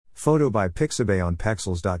Photo by Pixabay on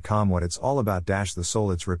Pexels.com. What it's all about the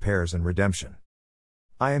soul, its repairs and redemption.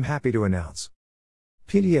 I am happy to announce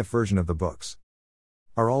PDF version of the books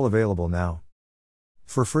are all available now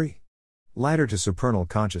for free. Ladder to Supernal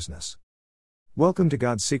Consciousness. Welcome to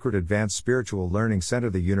God's Secret Advanced Spiritual Learning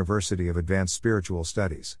Center, the University of Advanced Spiritual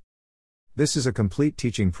Studies. This is a complete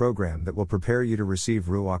teaching program that will prepare you to receive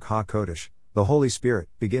Ruach HaKodesh, the Holy Spirit.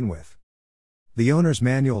 Begin with The Owner's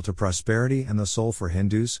Manual to Prosperity and the Soul for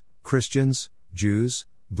Hindus, Christians, Jews,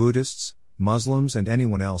 Buddhists, Muslims and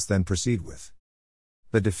anyone else. Then proceed with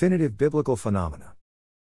the definitive biblical phenomena.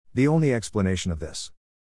 The only explanation of this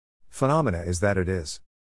phenomena is that it is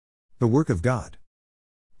the work of God,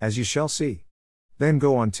 as you shall see. Then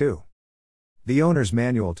go on to The Owner's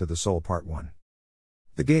Manual to the Soul, Part 1.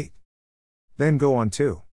 The Gate. Then go on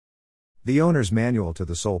to The Owner's Manual to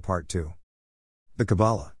the Soul, Part 2. The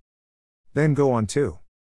Kabbalah. Then go on to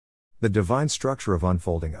The Divine Structure of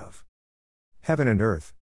Unfolding of Heaven and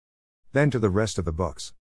Earth. Then to the rest of the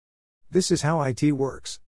books. This is how IT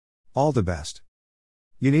works. All the best.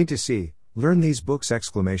 You need to see, learn these books!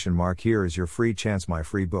 Here is your free chance, my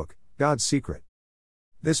free book, God's Secret.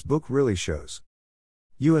 This book really shows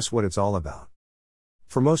us what it's all about.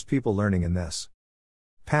 For most people, learning in this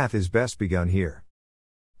path is best begun here.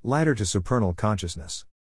 Ladder to Supernal Consciousness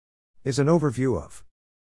is an overview of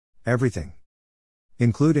everything,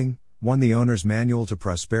 including 1. The Owner's Manual to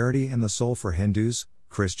Prosperity and the Soul for Hindus,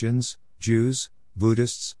 Christians, Jews,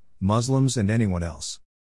 Buddhists, Muslims and anyone else.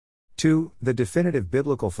 2. The Definitive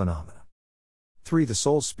Biblical Phenomena. 3. The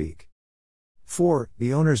Soul Speak. 4.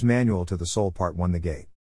 The Owner's Manual to the Soul, Part 1. The Gate.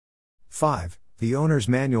 5. The Owner's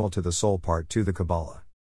Manual to the Soul, Part 2. The Kabbalah.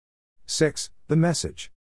 6. The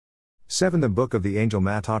Message. 7. The Book of the Angel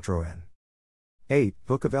Metatron. 8.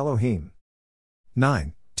 Book of Elohim.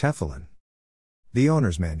 9. Tefillin. The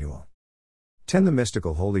Owner's Manual. 10. The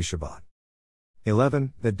Mystical Holy Shabbat.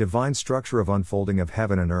 11. The Divine Structure of Unfolding of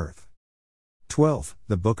Heaven and Earth. 12.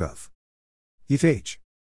 The Book of Yifh.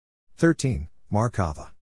 13.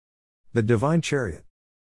 Markava. The Divine Chariot.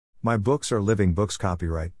 My books are living books.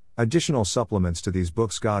 Copyright. Additional supplements to these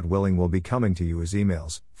books, God willing, will be coming to you as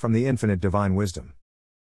emails from the Infinite Divine Wisdom.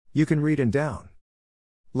 You can read and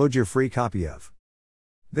download your free copy of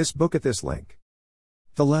this book at this link.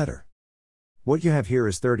 The Ladder. What you have here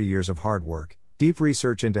is 30 years of hard work, deep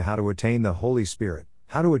research into how to attain the Holy Spirit,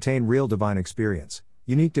 how to attain real divine experience,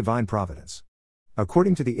 unique divine providence,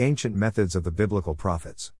 according to the ancient methods of the biblical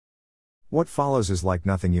prophets. What follows is like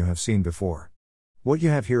nothing you have seen before. What you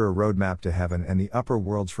have here, a roadmap to heaven and the upper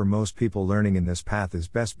worlds. For most people, learning in this path is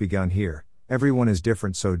best begun here. Everyone is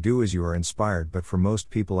different, so do as you are inspired, but for most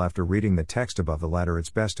people, after reading the text above the ladder, it's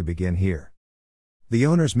best to begin here. The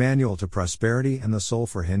Owner's Manual to Prosperity and the Soul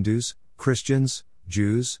for Hindus, Christians,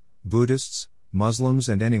 Jews, Buddhists, Muslims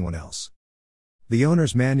and anyone else. The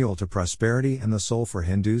Owner's Manual to Prosperity and the Soul for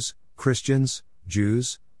Hindus, Christians,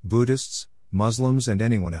 Jews, Buddhists, Muslims and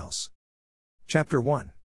anyone else. Chapter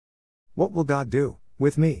 1. What will God do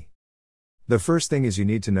with me? The first thing is you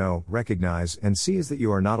need to know, recognize and see is that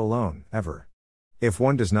you are not alone, ever. If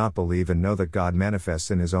one does not believe and know that God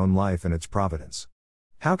manifests in his own life and its providence,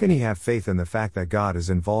 how can he have faith in the fact that God is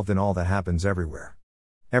involved in all that happens everywhere?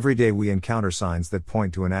 Every day we encounter signs that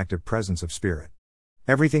point to an active presence of Spirit.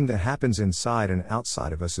 Everything that happens inside and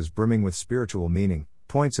outside of us is brimming with spiritual meaning,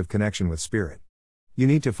 points of connection with Spirit. You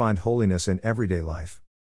need to find holiness in everyday life.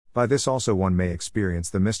 By this also one may experience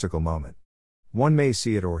the mystical moment. One may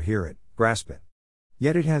see it or hear it, grasp it.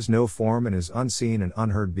 Yet it has no form and is unseen and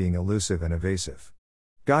unheard, being elusive and evasive.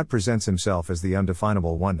 God presents himself as the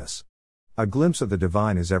undefinable oneness. A glimpse of the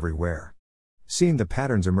divine is everywhere. Seeing the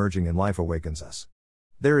patterns emerging in life awakens us.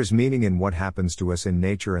 There is meaning in what happens to us in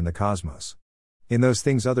nature and the cosmos. In those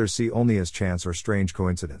things others see only as chance or strange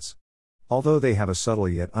coincidence, although they have a subtle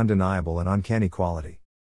yet undeniable and uncanny quality.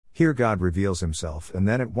 Here God reveals himself and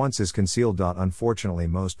then at once is concealed. Unfortunately,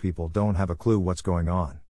 most people don't have a clue what's going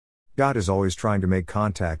on. God is always trying to make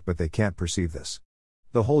contact, but they can't perceive this.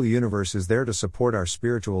 The whole universe is there to support our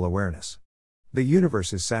spiritual awareness. The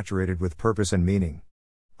universe is saturated with purpose and meaning.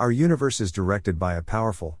 Our universe is directed by a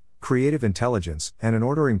powerful, creative intelligence and an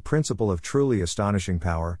ordering principle of truly astonishing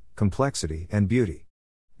power, complexity and beauty.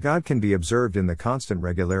 God can be observed in the constant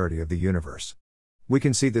regularity of the universe. We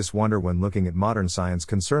can see this wonder when looking at modern science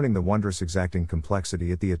concerning the wondrous exacting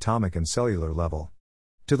complexity at the atomic and cellular level,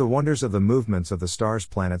 to the wonders of the movements of the stars,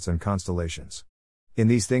 planets and constellations. In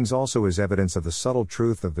these things also is evidence of the subtle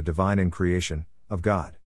truth of the divine in creation, of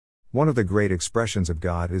God. One of the great expressions of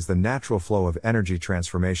God is the natural flow of energy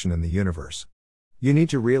transformation in the universe. You need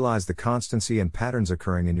to realize the constancy and patterns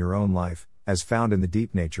occurring in your own life, as found in the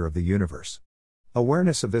deep nature of the universe.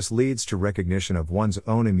 Awareness of this leads to recognition of one's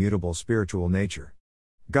own immutable spiritual nature.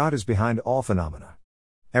 God is behind all phenomena.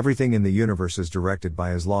 Everything in the universe is directed by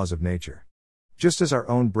His laws of nature. Just as our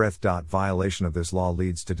own breath. Violation of this law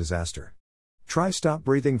leads to disaster. Try stop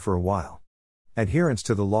breathing for a while. Adherence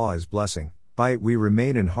to the law is blessing, by it we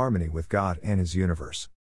remain in harmony with God and His universe.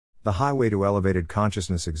 The highway to elevated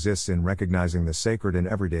consciousness exists in recognizing the sacred in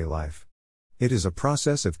everyday life. It is a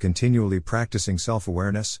process of continually practicing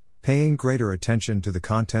self-awareness, paying greater attention to the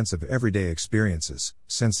contents of everyday experiences,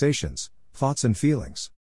 sensations, thoughts and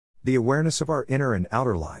feelings. The awareness of our inner and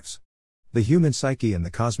outer lives. The human psyche and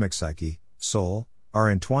the cosmic psyche, soul,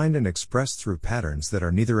 are entwined and expressed through patterns that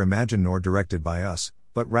are neither imagined nor directed by us,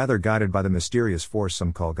 but rather guided by the mysterious force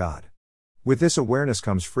some call God. With this awareness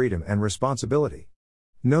comes freedom and responsibility.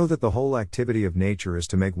 Know that the whole activity of nature is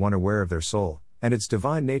to make one aware of their soul, and its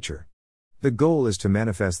divine nature. The goal is to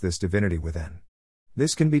manifest this divinity within.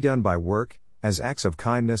 This can be done by work, as acts of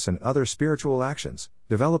kindness and other spiritual actions,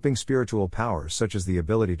 developing spiritual powers such as the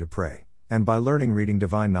ability to pray, and by reading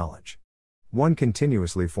divine knowledge. One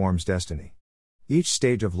continuously forms destiny. Each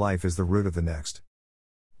stage of life is the root of the next.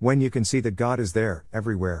 When you can see that God is there,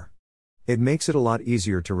 everywhere, it makes it a lot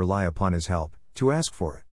easier to rely upon His help, to ask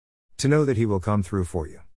for it. To know that He will come through for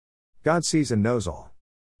you. God sees and knows all.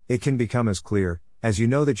 It can become as clear, as you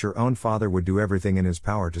know that your own Father would do everything in His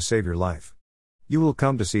power to save your life. You will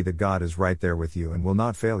come to see that God is right there with you and will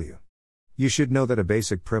not fail you. You should know that a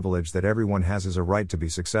basic privilege that everyone has is a right to be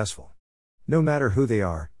successful. No matter who they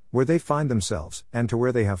are, where they find themselves, and to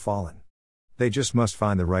where they have fallen. They just must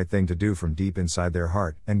find the right thing to do from deep inside their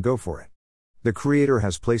heart, and go for it. The Creator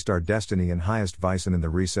has placed our destiny in highest vice and in the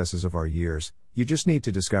recesses of our years, you just need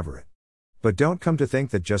to discover it. But don't come to think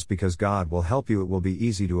that just because God will help you it will be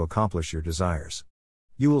easy to accomplish your desires.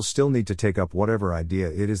 You will still need to take up whatever idea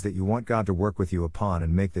it is that you want God to work with you upon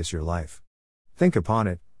and make this your life. Think upon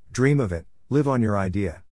it, dream of it, live on your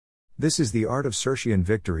idea. This is the art of Circean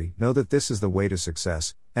victory. Know that this is the way to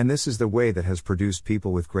success, and this is the way that has produced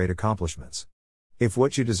people with great accomplishments. If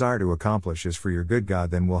what you desire to accomplish is for your good,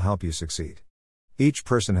 God then will help you succeed. Each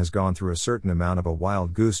person has gone through a certain amount of a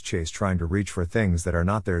wild goose chase trying to reach for things that are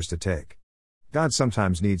not theirs to take. God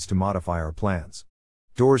sometimes needs to modify our plans.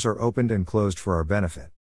 Doors are opened and closed for our benefit.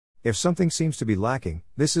 If something seems to be lacking,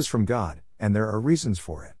 this is from God, and there are reasons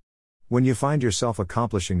for it. When you find yourself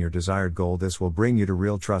accomplishing your desired goal, this will bring you to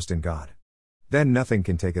real trust in God. Then nothing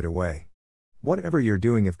can take it away. Whatever you're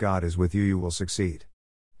doing, if God is with you, you will succeed.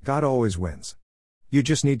 God always wins. You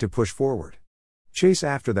just need to push forward. Chase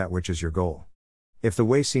after that which is your goal. If the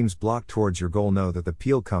way seems blocked towards your goal, know that the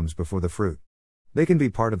peel comes before the fruit. They can be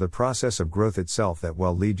part of the process of growth itself that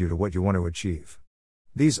will lead you to what you want to achieve.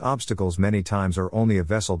 These obstacles many times are only a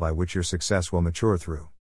vessel by which your success will mature through.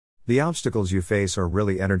 The obstacles you face are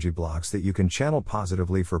really energy blocks that you can channel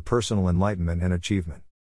positively for personal enlightenment and achievement.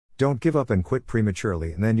 Don't give up and quit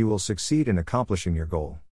prematurely, and then you will succeed in accomplishing your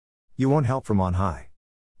goal. You want help from on high.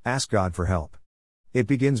 Ask God for help. It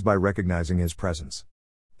begins by recognizing His presence.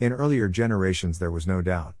 In earlier generations there was no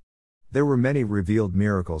doubt. There were many revealed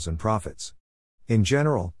miracles and prophets. In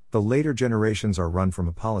general, the later generations are run from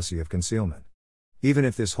a policy of concealment. Even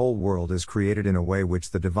if this whole world is created in a way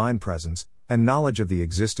which the divine presence and knowledge of the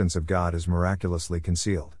existence of God is miraculously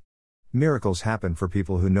concealed. Miracles happen for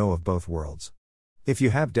people who know of both worlds. If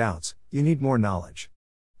you have doubts, you need more knowledge.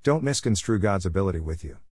 Don't misconstrue God's ability with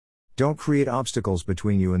you. Don't create obstacles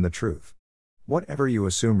between you and the truth. Whatever you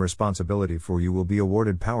assume responsibility for, you will be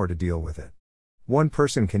awarded power to deal with it. One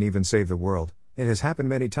person can even save the world. It has happened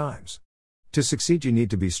many times. To succeed, you need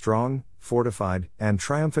to be strong, fortified, and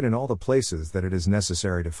triumphant in all the places that it is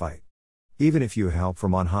necessary to fight. Even if you have help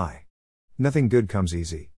from on high. Nothing good comes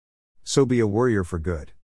easy. So be a warrior for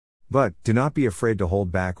good. But, do not be afraid to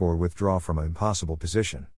hold back or withdraw from an impossible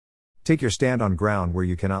position. Take your stand on ground where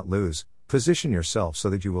you cannot lose, position yourself so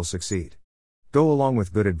that you will succeed. Go along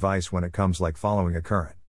with good advice when it comes like following a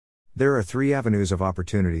current. There are 3 avenues of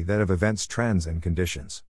opportunity: that of events, trends, and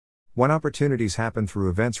conditions. When opportunities happen through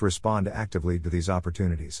events, respond actively to these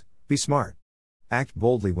opportunities. Be smart. Act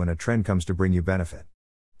boldly when a trend comes to bring you benefit.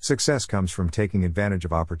 Success comes from taking advantage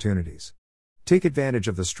of opportunities. Take advantage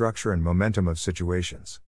of the structure and momentum of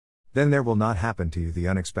situations. Then there will not happen to you the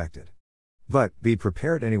unexpected. But, be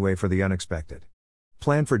prepared anyway for the unexpected.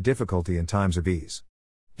 Plan for difficulty in times of ease.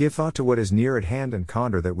 Give thought to what is near at hand and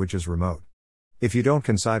ponder that which is remote. If you don't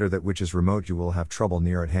consider that which is remote, you will have trouble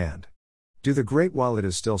near at hand. Do the great while it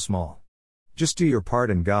is still small. Just do your part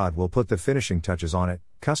and God will put the finishing touches on it,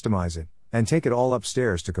 customize it, and take it all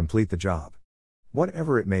upstairs to complete the job.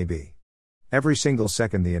 Whatever it may be. Every single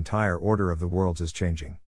second the entire order of the worlds is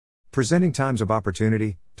changing. Presenting times of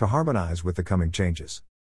opportunity to harmonize with the coming changes.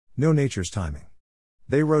 Know nature's timing.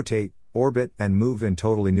 They rotate, orbit, and move in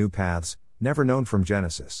totally new paths, never known from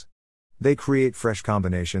Genesis. They create fresh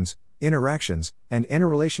combinations, interactions, and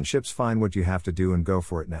interrelationships. Find what you have to do and go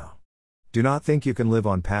for it now. Do not think you can live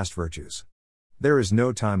on past virtues. There is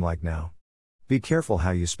no time like now. Be careful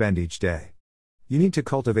how you spend each day. You need to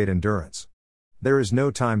cultivate endurance. There is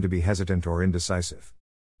no time to be hesitant or indecisive.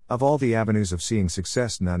 Of all the avenues of seeing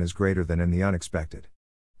success, none is greater than in the unexpected.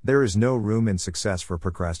 There is no room in success for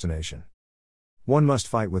procrastination. One must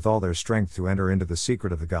fight with all their strength to enter into the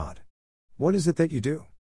secret of the God. What is it that you do?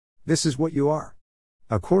 This is what you are.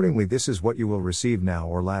 Accordingly, this is what you will receive now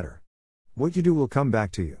or later. What you do will come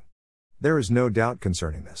back to you. There is no doubt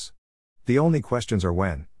concerning this. The only questions are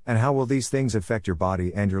when, and how will these things affect your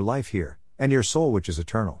body and your life here, and your soul which is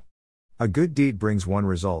eternal. A good deed brings one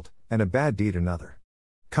result, and a bad deed another.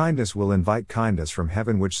 Kindness will invite kindness from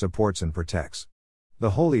heaven which supports and protects.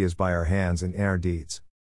 The holy is by our hands and in our deeds.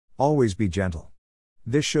 Always be gentle.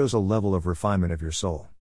 This shows a level of refinement of your soul.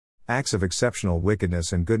 Acts of exceptional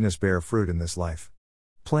wickedness and goodness bear fruit in this life.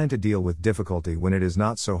 Plan to deal with difficulty when it is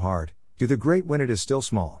not so hard, do the great when it is still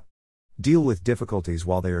small. Deal with difficulties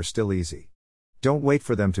while they are still easy. Don't wait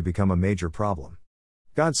for them to become a major problem.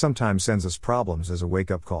 God sometimes sends us problems as a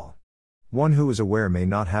wake-up call. One who is aware may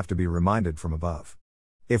not have to be reminded from above.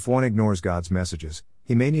 If one ignores God's messages,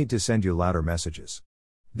 He may need to send you louder messages.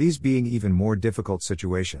 These being even more difficult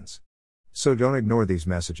situations. So don't ignore these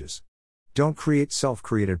messages. Don't create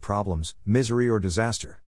self-created problems, misery or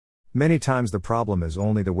disaster. Many times the problem is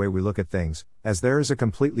only the way we look at things, as there is a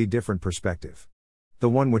completely different perspective. The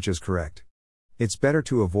one which is correct. It's better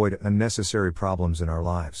to avoid unnecessary problems in our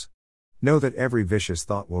lives. Know that every vicious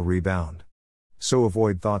thought will rebound. So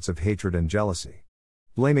avoid thoughts of hatred and jealousy.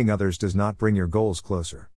 Blaming others does not bring your goals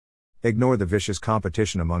closer. Ignore the vicious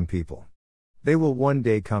competition among people. They will one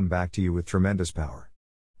day come back to you with tremendous power.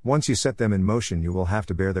 Once you set them in motion, you will have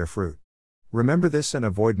to bear their fruit. Remember this and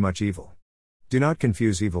avoid much evil. Do not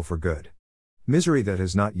confuse evil for good. Misery that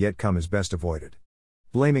has not yet come is best avoided.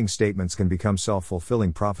 Blaming statements can become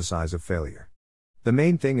self-fulfilling prophecies of failure. The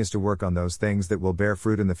main thing is to work on those things that will bear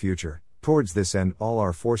fruit in the future. Towards this end, all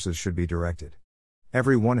our forces should be directed.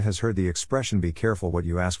 Everyone has heard the expression, be careful what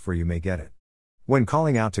you ask for, you may get it. When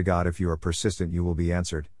calling out to God, if you are persistent, you will be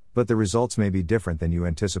answered, but the results may be different than you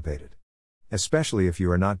anticipated. Especially if you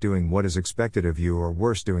are not doing what is expected of you, or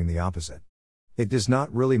worse, doing the opposite. It does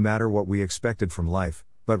not really matter what we expected from life,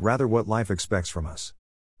 but rather what life expects from us.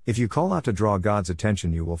 If you call out to draw God's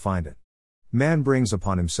attention, you will find it. Man brings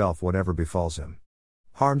upon himself whatever befalls him.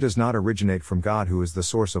 Harm does not originate from God, who is the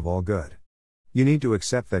source of all good. You need to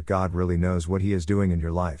accept that God really knows what He is doing in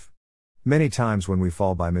your life. Many times when we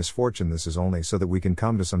fall by misfortune, this is only so that we can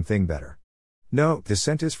come to something better. No,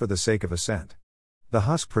 descent is for the sake of ascent. The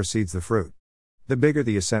husk precedes the fruit. The bigger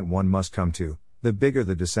the ascent one must come to, the bigger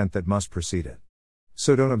the descent that must precede it.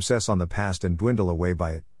 So don't obsess on the past and dwindle away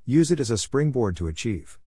by it, use it as a springboard to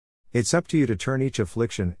achieve. It's up to you to turn each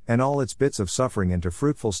affliction, and all its bits of suffering, into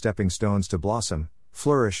fruitful stepping stones to blossom,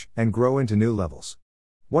 flourish, and grow into new levels.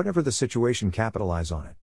 Whatever the situation, capitalize on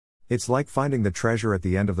it. It's like finding the treasure at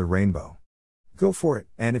the end of the rainbow. Go for it,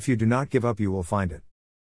 and if you do not give up, you will find it.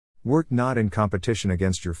 Work not in competition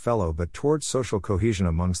against your fellow, but towards social cohesion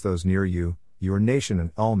amongst those near you, your nation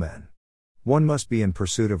and all men. One must be in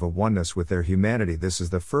pursuit of a oneness with their humanity. This is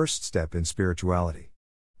the first step in spirituality.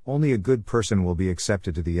 Only a good person will be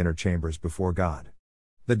accepted to the inner chambers before God.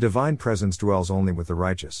 The divine presence dwells only with the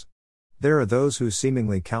righteous. There are those who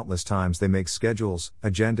seemingly countless times they make schedules,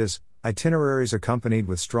 agendas, itineraries accompanied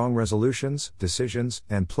with strong resolutions, decisions,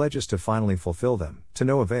 and pledges to finally fulfill them, to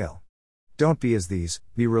no avail. Don't be as these,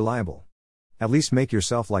 be reliable. At least make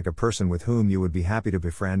yourself like a person with whom you would be happy to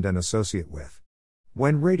befriend and associate with.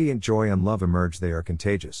 When radiant joy and love emerge, they are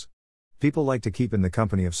contagious. People like to keep in the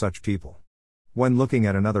company of such people. When looking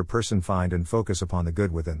at another person, find and focus upon the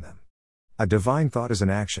good within them. A divine thought is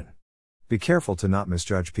an action. Be careful to not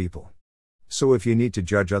misjudge people. So if you need to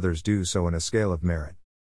judge others, do so in a scale of merit.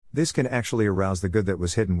 This can actually arouse the good that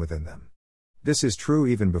was hidden within them. This is true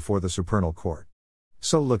even before the supernal court.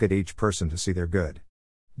 So look at each person to see their good.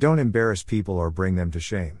 Don't embarrass people or bring them to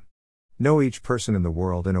shame. Know each person in the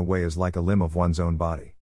world in a way is like a limb of one's own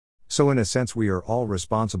body. So in a sense we are all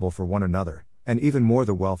responsible for one another, and even more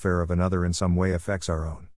the welfare of another in some way affects our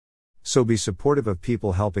own. So be supportive of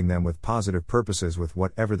people, helping them with positive purposes with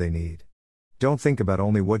whatever they need. Don't think about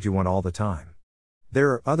only what you want all the time.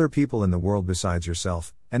 There are other people in the world besides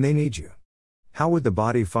yourself, and they need you. How would the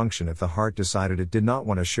body function if the heart decided it did not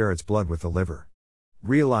want to share its blood with the liver?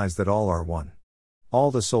 Realize that all are one. All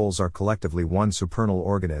the souls are collectively one supernal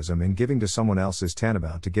organism, and giving to someone else is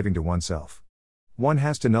tantamount to giving to oneself. One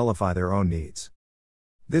has to nullify their own needs.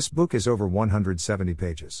 This book is over 170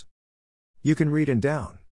 pages. You can read and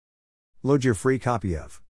download your free copy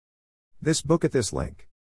of this book at this link.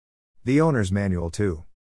 The Owner's Manual to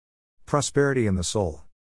Prosperity in the Soul.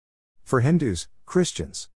 For Hindus,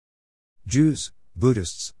 Christians, Jews,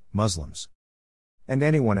 Buddhists, Muslims, and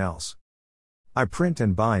anyone else. I print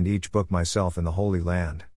and bind each book myself in the Holy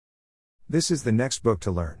Land. This is the next book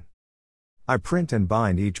to learn. I print and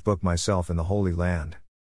bind each book myself in the Holy Land.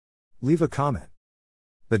 Leave a comment.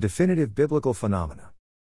 The definitive biblical phenomena.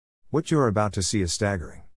 What you are about to see is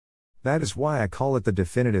staggering. That is why I call it the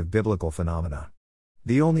definitive biblical phenomena.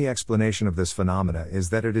 The only explanation of this phenomena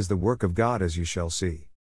is that it is the work of God, as you shall see.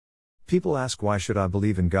 People ask, why should I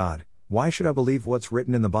believe in God? Why should I believe what's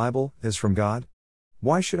written in the Bible is from God?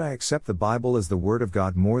 Why should I accept the Bible as the Word of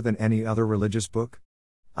God more than any other religious book?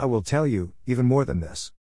 I will tell you, even more than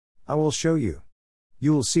this. I will show you.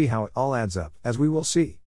 You will see how it all adds up, as we will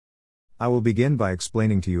see. I will begin by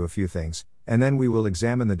explaining to you a few things, and then we will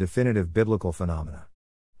examine the definitive biblical phenomena.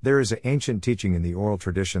 There is an ancient teaching in the oral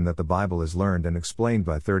tradition that the Bible is learned and explained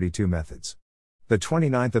by 32 methods. The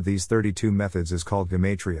 29th of these 32 methods is called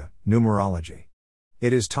Gematria, numerology.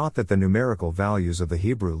 It is taught that the numerical values of the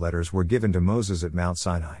Hebrew letters were given to Moses at Mount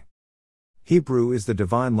Sinai. Hebrew is the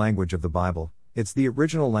divine language of the Bible, it's the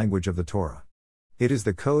original language of the Torah. It is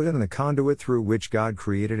the code and the conduit through which God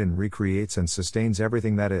created and recreates and sustains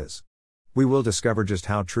everything that is. We will discover just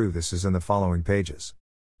how true this is in the following pages.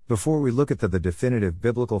 Before we look at the definitive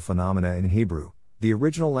biblical phenomena in Hebrew, the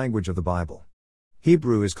original language of the Bible.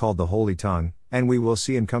 Hebrew is called the Holy Tongue, and we will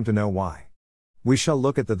see and come to know why. We shall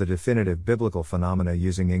look at the definitive biblical phenomena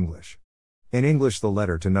using English. In English, the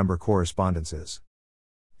letter to number correspondence is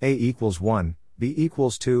A equals 1, B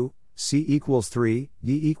equals 2, C equals 3,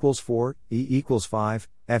 D equals 4, E equals 5,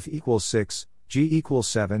 F equals 6, G equals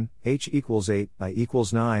 7, H equals 8, I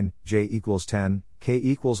equals 9, J equals 10, K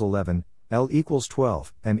equals 11, L equals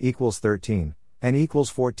 12, M equals 13, N equals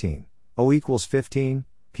 14, O equals 15,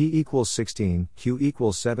 P equals 16, Q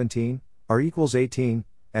equals 17, R equals 18,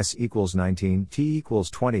 S equals 19, T equals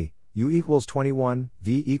 20, U equals 21,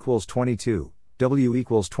 V equals 22, W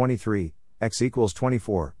equals 23, X equals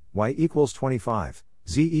 24, Y equals 25,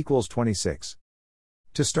 Z equals 26.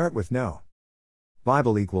 To start with, no.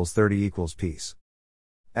 Bible equals 30 equals peace.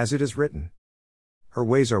 As it is written, her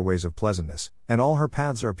ways are ways of pleasantness, and all her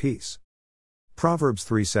paths are peace. Proverbs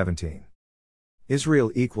 3:17.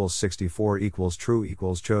 Israel equals 64 equals true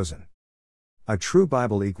equals chosen. A true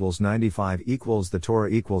Bible equals 95 equals the Torah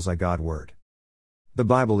equals a God word. The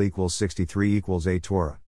Bible equals 63 equals a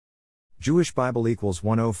Torah. Jewish Bible equals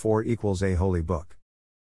 104 equals a holy book.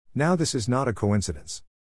 Now this is not a coincidence.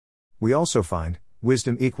 We also find,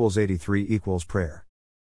 wisdom equals 83 equals prayer.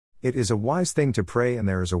 It is a wise thing to pray, and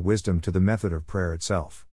there is a wisdom to the method of prayer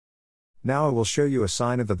itself. Now I will show you a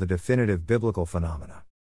sign of the definitive biblical phenomena.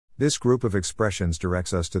 This group of expressions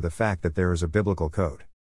directs us to the fact that there is a biblical code.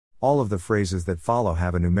 All of the phrases that follow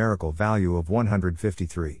have a numerical value of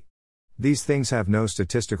 153. These things have no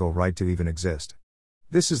statistical right to even exist.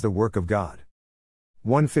 This is the work of God.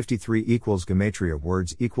 153 equals Gematria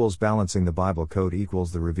words equals balancing the Bible code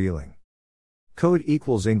equals the revealing code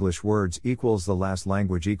equals English words equals the last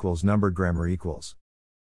language equals numbered grammar equals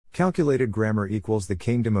calculated grammar equals the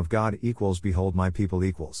kingdom of God equals behold my people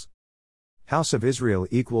equals house of Israel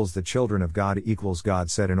equals the children of God equals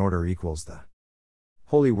God set in order equals the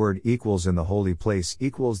holy word equals in the holy place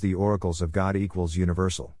equals the oracles of God equals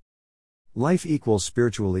universal life equals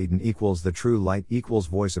spiritual Eden equals the true light equals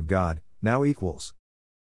voice of God now equals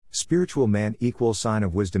spiritual man equals sign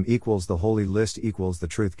of wisdom equals the holy list equals the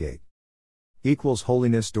truth gate equals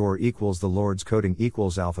holiness door equals the Lord's coding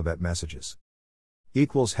equals alphabet messages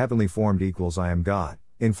equals heavenly formed equals I am God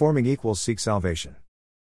informing equals seek salvation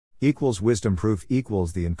equals wisdom proof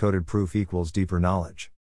equals the encoded proof equals deeper knowledge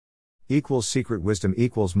equals secret wisdom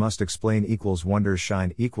equals must explain equals wonders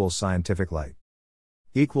shine equals scientific light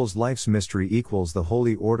equals life's mystery equals the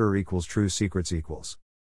holy order equals true secrets equals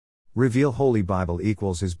reveal holy Bible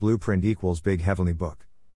equals his blueprint equals big heavenly book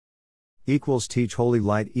equals teach holy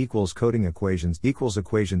light equals coding equations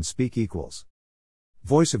speak equals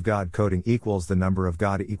voice of God coding equals the number of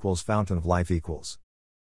God equals fountain of life equals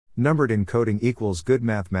numbered encoding equals good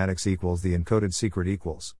mathematics equals the encoded secret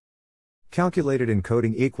equals calculated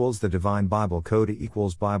encoding equals the divine Bible code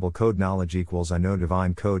equals Bible code knowledge equals I know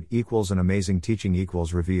divine code equals an amazing teaching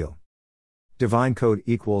equals reveal divine code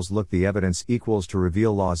equals look the evidence equals to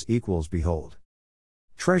reveal laws equals behold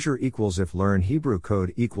treasure equals if learn Hebrew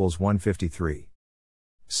code equals 153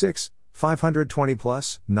 6 520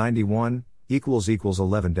 plus, 91, equals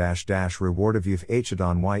 11 reward of youth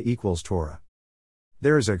Adon y equals Torah.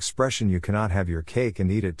 There is an expression you cannot have your cake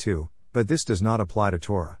and eat it too, but this does not apply to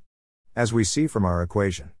Torah. As we see from our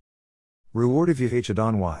equation. Reward of youth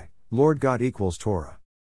Adon y, Lord God equals Torah.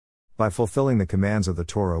 By fulfilling the commands of the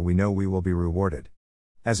Torah we know we will be rewarded.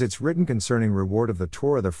 As it's written concerning reward of the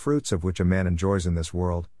Torah, the fruits of which a man enjoys in this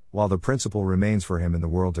world, while the principle remains for him in the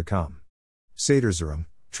world to come. Seder Zerim,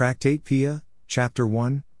 Tractate Pia, Chapter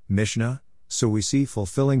 1, Mishnah. So we see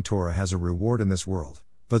fulfilling Torah has a reward in this world,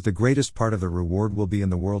 but the greatest part of the reward will be in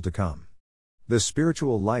the world to come. The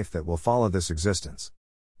spiritual life that will follow this existence.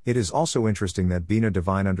 It is also interesting that Bina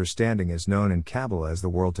divine understanding is known in Kabbalah as the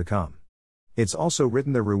world to come. It's also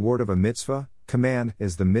written the reward of a mitzvah, command,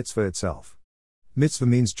 is the mitzvah itself. Mitzvah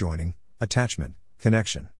means joining, attachment,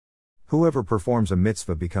 connection. Whoever performs a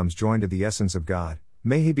mitzvah becomes joined to the essence of God,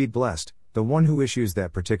 may he be blessed, the one who issues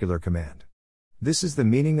that particular command. This is the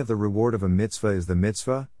meaning of the reward of a mitzvah is the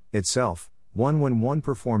mitzvah itself. When one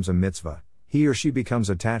performs a mitzvah, he or she becomes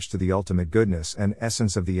attached to the ultimate goodness and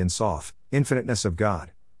essence of the Ein Sof, infiniteness of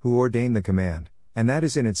God, who ordained the command, and that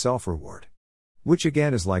is in itself reward. Which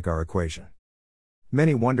again is like our equation.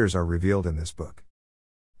 Many wonders are revealed in this book.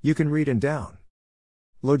 You can read and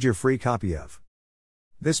download your free copy of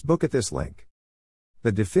this book at this link.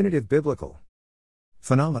 The Definitive Biblical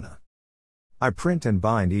Phenomena. I print and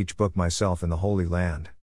bind each book myself in the Holy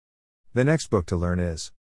Land. The next book to learn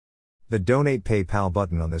is the Donate PayPal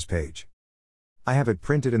button on this page. I have it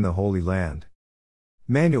printed in the Holy Land.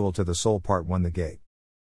 Manual to the Soul Part 1 The Gate.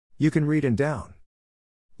 You can read and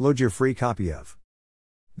download your free copy of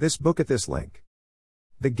this book at this link.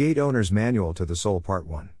 The Gate Owner's Manual to the Soul Part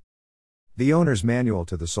 1. The Owner's Manual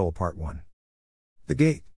to the Soul Part 1. The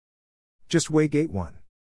Gate. Just Way Gate 1.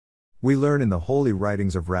 We learn in the holy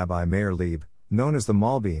writings of Rabbi Meir Lieb, known as the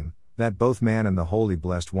Malbim, that both man and the Holy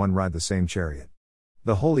Blessed One ride the same chariot.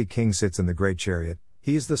 The Holy King sits in the great chariot,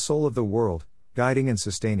 he is the soul of the world, guiding and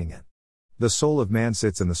sustaining it. The soul of man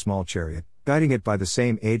sits in the small chariot, guiding it by the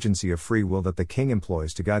same agency of free will that the king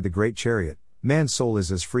employs to guide the great chariot. Man's soul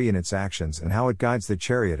is as free in its actions and how it guides the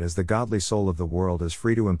chariot as the godly soul of the world is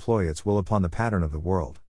free to employ its will upon the pattern of the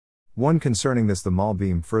world. One concerning this the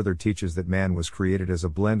Malbim further teaches that man was created as a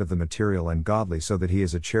blend of the material and godly so that he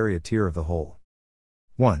is a charioteer of the whole.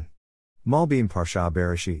 1. Malbim Parsha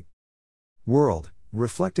Bereshit. World,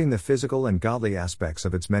 reflecting the physical and godly aspects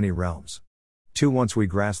of its many realms. 2. Once we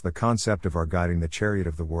grasp the concept of our guiding the chariot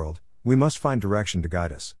of the world, we must find direction to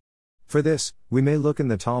guide us. For this, we may look in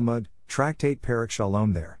the Talmud, Tractate Perek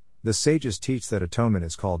Shalom. There, the sages teach that atonement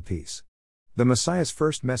is called peace. The Messiah's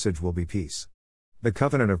first message will be peace. The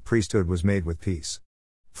covenant of priesthood was made with peace.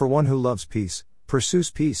 For one who loves peace,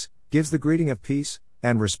 pursues peace, gives the greeting of peace,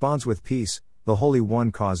 and responds with peace, the Holy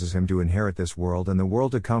One causes him to inherit this world and the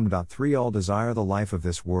world to come. 3. All desire the life of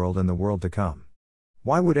this world and the world to come.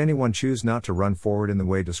 Why would anyone choose not to run forward in the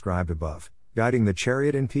way described above, guiding the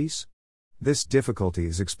chariot in peace? This difficulty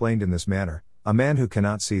is explained in this manner. A man who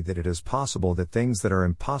cannot see that it is possible that things that are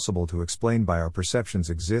impossible to explain by our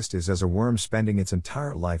perceptions exist is as a worm spending its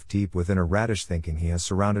entire life deep within a radish thinking he has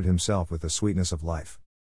surrounded himself with the sweetness of life.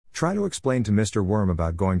 Try to explain to Mr. Worm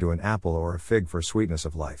about going to an apple or a fig for sweetness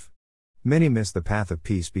of life. Many miss the path of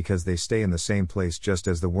peace because they stay in the same place just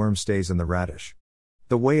as the worm stays in the radish.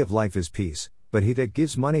 The way of life is peace, but he that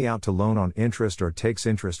gives money out to loan on interest or takes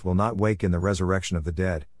interest will not wake in the resurrection of the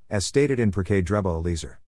dead, as stated in Pirkei Dreba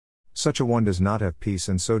Eliezer. Such a one does not have peace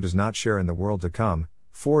and so does not share in the world to come,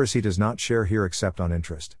 for as he does not share here except on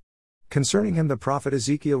interest. Concerning him the prophet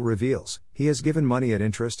Ezekiel reveals, he has given money at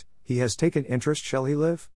interest, he has taken interest, shall he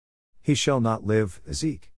live? He shall not live.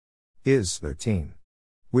 Ezek. Is 13.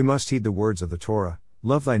 We must heed the words of the Torah,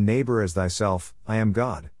 love thy neighbor as thyself, I am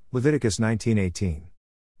God, Leviticus 19:18.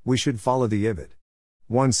 We should follow the Ibid.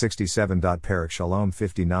 167. Perek Shalom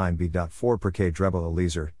 59b.4 Pirkei Dreba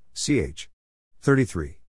Eliezer, ch.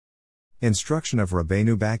 33. Instruction of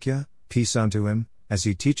Rabbeinu Bakya, peace unto him, as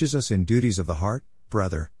he teaches us in duties of the heart.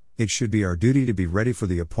 Brother, it should be our duty to be ready for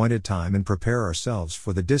the appointed time and prepare ourselves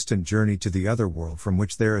for the distant journey to the other world from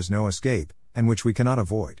which there is no escape, and which we cannot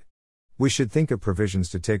avoid. We should think of provisions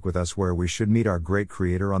to take with us where we should meet our great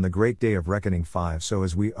Creator on the great day of reckoning. 5. So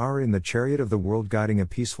as we are in the chariot of the world guiding a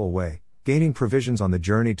peaceful way, gaining provisions on the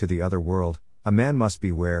journey to the other world, a man must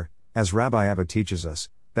beware, as Rabbi Abba teaches us,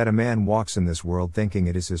 that a man walks in this world thinking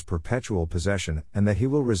it is his perpetual possession and that he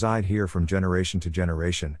will reside here from generation to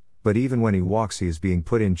generation, but even when he walks he is being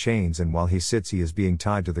put in chains and while he sits he is being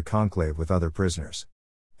tied to the conclave with other prisoners.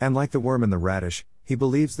 And like the worm in the radish, he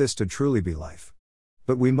believes this to truly be life.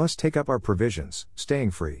 But we must take up our provisions,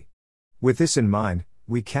 staying free. With this in mind,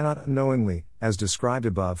 we cannot unknowingly, as described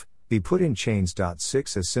above, be put in chains.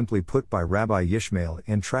 6 As simply put by Rabbi Yishmael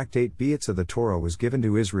in Tractate Be'etzah, the Torah was given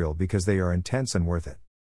to Israel because they are intense and worth it.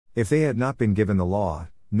 If they had not been given the law,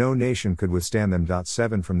 no nation could withstand them.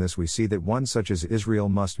 7 From this we see that one such as Israel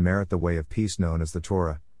must merit the way of peace known as the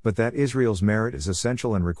Torah, but that Israel's merit is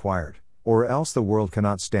essential and required, or else the world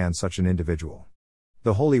cannot stand such an individual.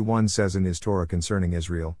 The Holy One says in his Torah concerning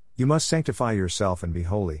Israel, "You must sanctify yourself and be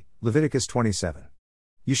holy," Leviticus 27.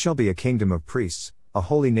 "You shall be a kingdom of priests, a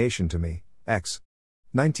holy nation to me," Ex.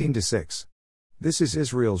 19-6. This is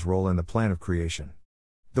Israel's role in the plan of creation.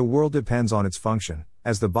 The world depends on its function,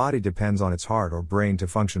 as the body depends on its heart or brain to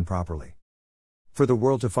function properly. For the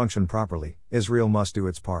world to function properly, Israel must do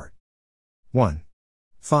its part. 1.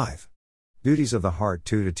 5. Duties of the Heart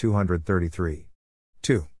 2-233.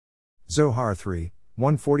 2. Zohar 3,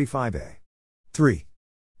 145a. 3.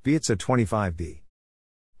 Be'etzah 25b.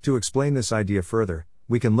 To explain this idea further,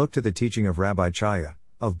 we can look to the teaching of Rabbi Chaya,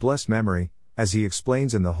 of blessed memory, as he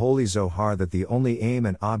explains in the Holy Zohar that the only aim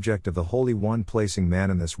and object of the Holy One placing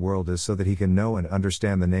man in this world is so that he can know and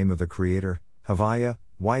understand the name of the Creator, Havaya,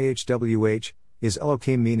 YHWH, is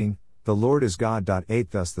Elohim, meaning, the Lord is God.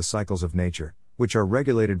 8 Thus the cycles of nature, which are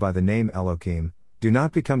regulated by the name Elohim, do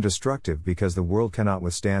not become destructive because the world cannot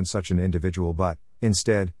withstand such an individual, but,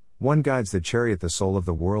 instead, one guides the chariot, the soul of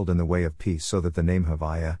the world, in the way of peace, so that the name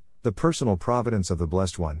Havaya, the personal providence of the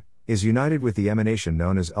Blessed One, is united with the emanation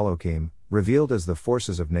known as Elohim, revealed as the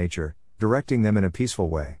forces of nature, directing them in a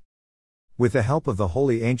peaceful way. With the help of the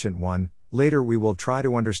Holy Ancient One, later we will try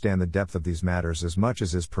to understand the depth of these matters as much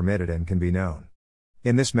as is permitted and can be known.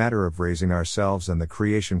 In this matter of raising ourselves and the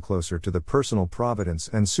creation closer to the personal providence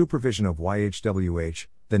and supervision of YHWH,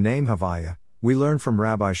 the name Havaya, we learn from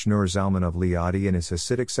Rabbi Shneur Zalman of Liadi in his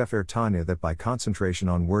Hasidic Sefer Tanya that by concentration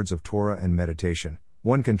on words of Torah and meditation,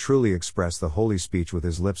 one can truly express the holy speech with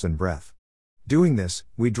his lips and breath. Doing this,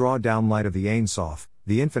 we draw down light of the Ein Sof,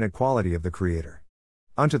 the infinite quality of the Creator,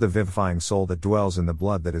 unto the vivifying soul that dwells in the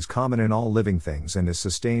blood that is common in all living things and is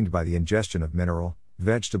sustained by the ingestion of mineral,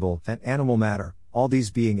 vegetable, and animal matter, all these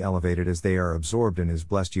being elevated as they are absorbed in his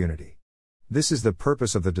blessed unity. This is the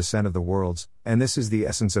purpose of the descent of the worlds, and this is the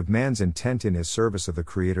essence of man's intent in his service of the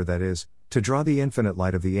Creator, that is, to draw the infinite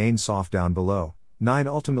light of the Ein Sof down below. 9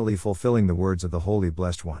 Ultimately fulfilling the words of the Holy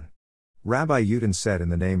Blessed One. Rabbi Yudin said in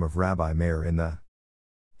the name of Rabbi Meir in the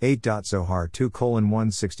 8. Zohar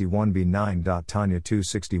 2:161b 9. Tanya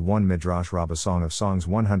 261 Midrash Rabbah Song of Songs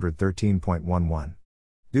 113.11.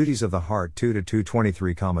 Duties of the Heart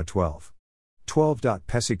 2-223,12. 12.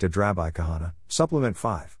 Pesikta Drabi Kahana, Supplement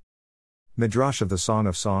 5. Midrash of the Song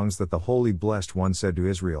of Songs that the Holy Blessed One said to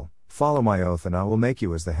Israel, "Follow my oath and I will make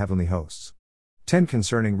you as the heavenly hosts." 10.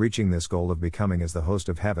 Concerning reaching this goal of becoming as the host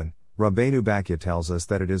of heaven, Rabbeinu Bachya tells us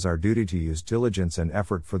that it is our duty to use diligence and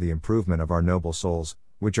effort for the improvement of our noble souls,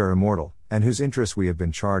 which are immortal, and whose interests we have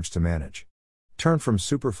been charged to manage. Turn from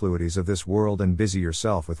superfluities of this world and busy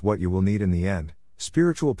yourself with what you will need in the end.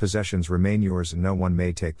 Spiritual possessions remain yours and no one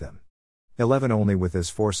may take them. 11. Only with this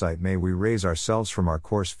foresight may we raise ourselves from our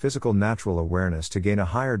coarse physical natural awareness to gain a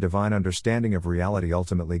higher divine understanding of reality,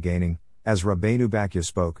 ultimately gaining, as Rabbeinu Bachya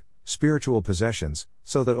spoke, spiritual possessions,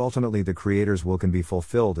 so that ultimately the Creator's will can be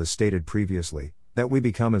fulfilled as stated previously, that we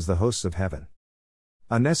become as the hosts of heaven.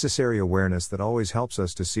 A necessary awareness that always helps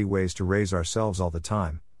us to see ways to raise ourselves all the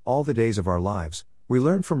time, all the days of our lives. We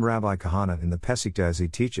learn from Rabbi Kahana in the Pesikta as he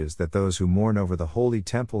teaches that those who mourn over the holy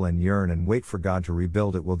temple and yearn and wait for God to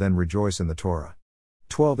rebuild it will then rejoice in the Torah.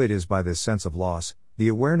 12. It is by this sense of loss, the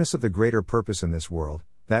awareness of the greater purpose in this world,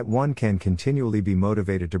 that one can continually be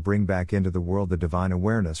motivated to bring back into the world the divine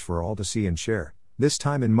awareness for all to see and share, this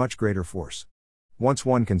time in much greater force. Once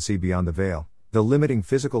one can see beyond the veil, the limiting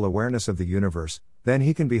physical awareness of the universe, then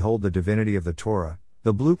he can behold the divinity of the Torah,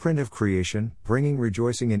 the blueprint of creation, bringing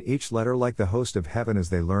rejoicing in each letter like the host of heaven as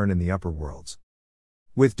they learn in the upper worlds.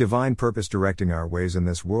 With divine purpose directing our ways in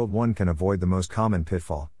this world, one can avoid the most common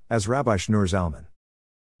pitfall, as Rabbi Shneur Zalman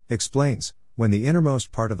explains. When the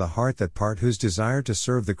innermost part of the heart, that part whose desire to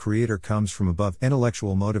serve the Creator comes from above,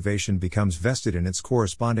 intellectual motivation becomes vested in its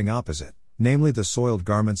corresponding opposite, namely the soiled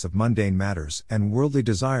garments of mundane matters and worldly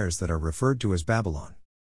desires that are referred to as Babylon.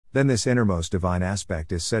 Then this innermost divine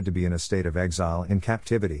aspect is said to be in a state of exile in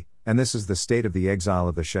captivity, and this is the state of the exile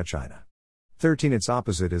of the Shechina. 13. Its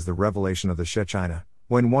opposite is the revelation of the Shechina,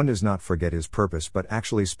 when one does not forget his purpose but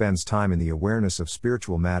actually spends time in the awareness of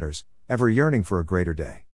spiritual matters, ever yearning for a greater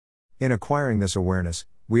day. In acquiring this awareness,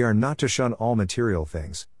 we are not to shun all material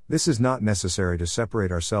things. This is not necessary to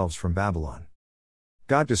separate ourselves from Babylon.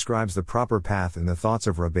 God describes the proper path in the thoughts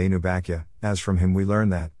of Rabbeinu Bachya, as from him we learn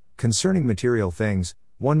that, concerning material things,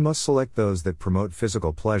 One must select those that promote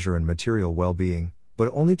physical pleasure and material well-being,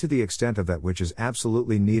 but only to the extent of that which is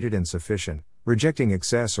absolutely needed and sufficient, rejecting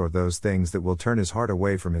excess or those things that will turn his heart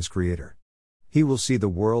away from his Creator. He will see the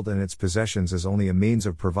world and its possessions as only a means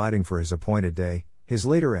of providing for his appointed day, his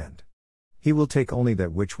later end. He will take only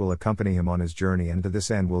that which will accompany him on his journey, and to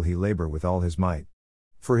this end will he labor with all his might.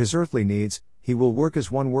 For his earthly needs, he will work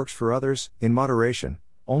as one works for others, in moderation,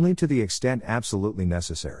 only to the extent absolutely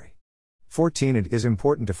necessary. 14. It is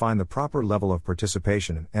important to find the proper level of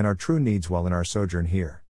participation and our true needs while in our sojourn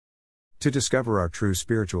here. To discover our true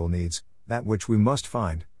spiritual needs, that which we must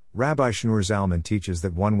find, Rabbi Shneur Zalman teaches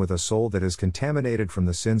that one with a soul that is contaminated from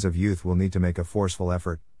the sins of youth will need to make a forceful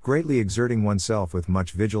effort, greatly exerting oneself with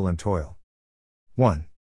much vigil and toil. 1.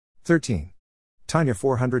 13. Tanya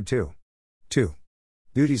 402. 2.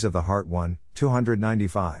 Duties of the Heart 1,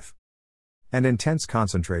 295. And intense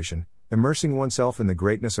concentration, immersing oneself in the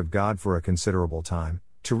greatness of God for a considerable time,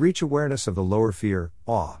 to reach awareness of the lower fear,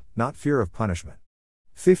 awe, not fear of punishment.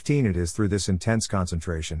 15. It is through this intense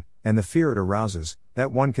concentration, and the fear it arouses,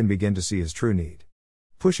 that one can begin to see his true need.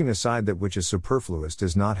 Pushing aside that which is superfluous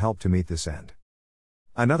does not help to meet this end.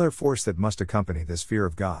 Another force that must accompany this fear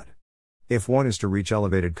of God, if one is to reach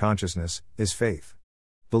elevated consciousness, is faith.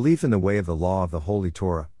 Belief in the way of the law of the Holy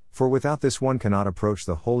Torah, for without this one cannot approach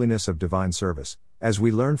the holiness of divine service, as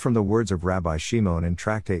we learn from the words of Rabbi Shimon in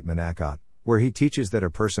Tractate Menachot, where he teaches that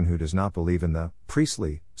a person who does not believe in the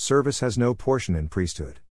priestly service has no portion in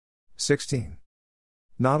priesthood. 16.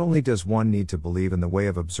 Not only does one need to believe in the way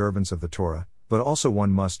of observance of the Torah, but also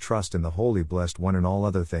one must trust in the Holy Blessed One in all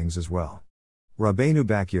other things as well. Rabbeinu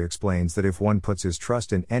Bachya explains that if one puts his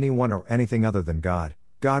trust in anyone or anything other than God,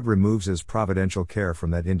 God removes his providential care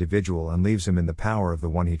from that individual and leaves him in the power of the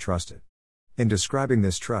one he trusted. In describing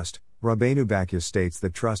this trust, Rabbeinu Bachya states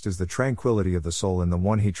that trust is the tranquility of the soul in the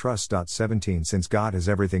one he trusts. 17 Since God has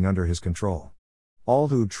everything under his control, all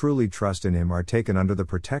who truly trust in him are taken under the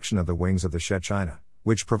protection of the wings of the Shekhinah,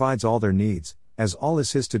 which provides all their needs, as all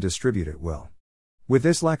is his to distribute at will. With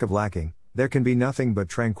this lack of lacking, there can be nothing but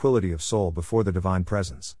tranquility of soul before the divine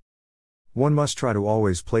presence. One must try to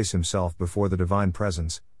always place himself before the divine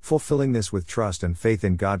presence, fulfilling this with trust and faith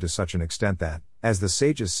in God to such an extent that, as the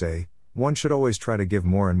sages say, one should always try to give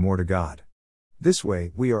more and more to God. This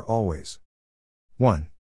way, we are always 1.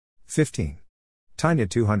 15. Tanya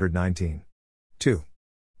 219. 2.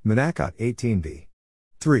 Menachot 18b.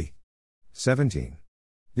 3. 17.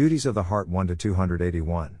 Duties of the Heart 1 to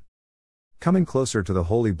 281. Coming closer to the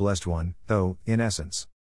Holy Blessed One, though, in essence,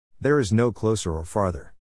 there is no closer or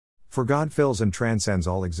farther. For God fills and transcends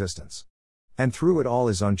all existence. And through it all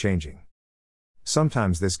is unchanging.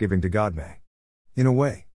 Sometimes this giving to God may, in a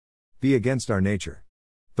way, be against our nature.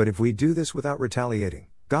 But if we do this without retaliating,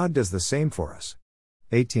 God does the same for us.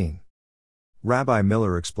 18. Rabbi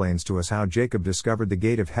Miller explains to us how Jacob discovered the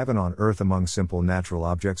gate of heaven on earth among simple natural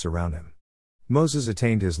objects around him. Moses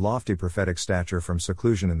attained his lofty prophetic stature from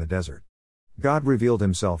seclusion in the desert. God revealed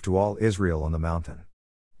himself to all Israel on the mountain.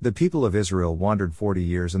 The people of Israel wandered 40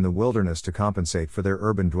 years in the wilderness to compensate for their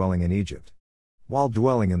urban dwelling in Egypt. While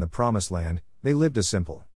dwelling in the Promised Land, they lived a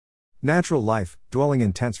simple, natural life, dwelling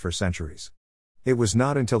in tents for centuries. It was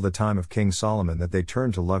not until the time of King Solomon that they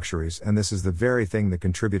turned to luxuries, and this is the very thing that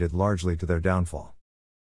contributed largely to their downfall.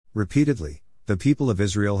 Repeatedly, the people of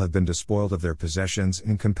Israel have been despoiled of their possessions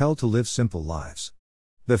and compelled to live simple lives.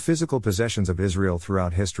 The physical possessions of Israel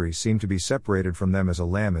throughout history seem to be separated from them as a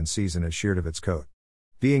lamb in season is sheared of its coat.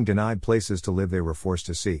 Being denied places to live, they were forced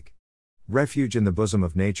to seek refuge in the bosom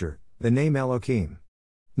of nature, the name Elohim.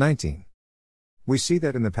 19. We see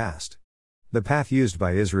that in the past, the path used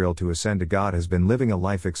by Israel to ascend to God has been living a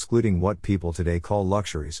life excluding what people today call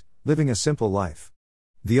luxuries, living a simple life.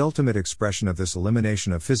 The ultimate expression of this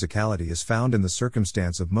elimination of physicality is found in the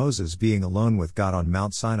circumstance of Moses being alone with God on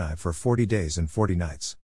Mount Sinai for 40 days and 40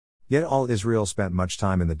 nights. Yet all Israel spent much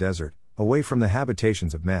time in the desert, away from the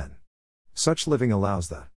habitations of men. Such living allows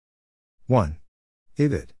the 1.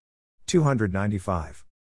 Ibid. 295.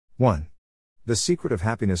 1. The secret of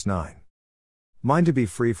happiness 9. Mind to be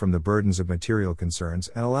free from the burdens of material concerns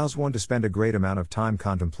and allows one to spend a great amount of time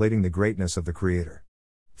contemplating the greatness of the Creator,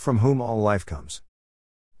 from whom all life comes.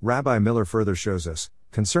 Rabbi Miller further shows us,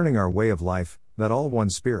 concerning our way of life, that all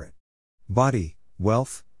one's spirit, body,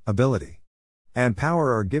 wealth, ability, and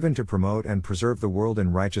power are given to promote and preserve the world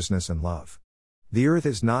in righteousness and love. The earth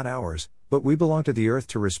is not ours, but we belong to the earth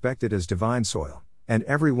to respect it as divine soil, and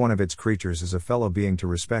every one of its creatures is a fellow being to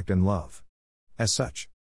respect and love. As such,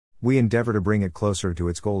 we endeavor to bring it closer to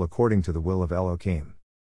its goal according to the will of Elohim.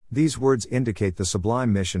 These words indicate the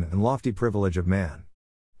sublime mission and lofty privilege of man.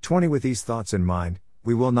 20 With these thoughts in mind,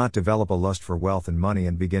 we will not develop a lust for wealth and money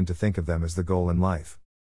and begin to think of them as the goal in life.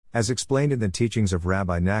 As explained in the teachings of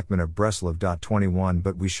Rabbi Nachman of Breslov. 21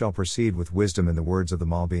 But we shall proceed with wisdom in the words of the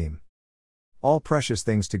Malbim. All precious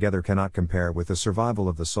things together cannot compare with the survival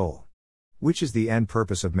of the soul, which is the end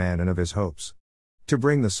purpose of man and of his hopes, to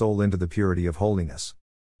bring the soul into the purity of holiness.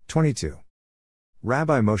 22.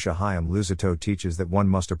 Rabbi Moshe Chaim Luzzatto teaches that one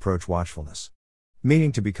must approach watchfulness,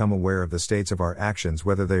 meaning to become aware of the states of our actions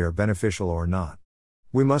whether they are beneficial or not.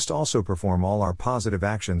 We must also perform all our positive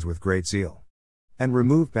actions with great zeal, and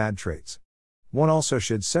remove bad traits. One also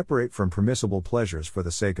should separate from permissible pleasures for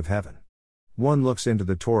the sake of heaven. One looks into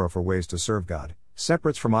the Torah for ways to serve God,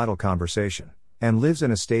 separates from idle conversation, and lives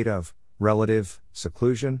in a state of relative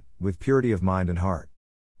seclusion, with purity of mind and heart.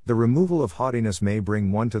 The removal of haughtiness may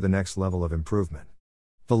bring one to the next level of improvement,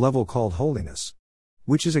 the level called holiness,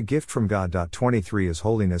 which is a gift from God. 23 As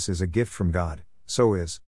holiness is a gift from God, so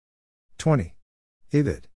is 20.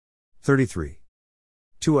 Ibid. 33.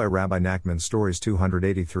 2 I Rabbi Nachman Stories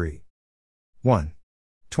 283. 1.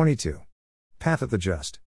 22. Path of the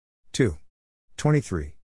Just. 2.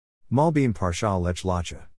 23. Malbim Parshal Lech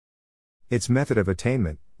Lacha. Its method of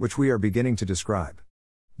attainment, which we are beginning to describe.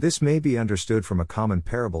 This may be understood from a common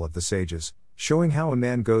parable of the sages, showing how a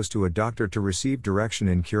man goes to a doctor to receive direction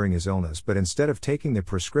in curing his illness, but instead of taking the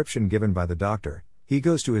prescription given by the doctor, he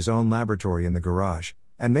goes to his own laboratory in the garage,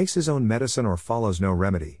 and makes his own medicine or follows no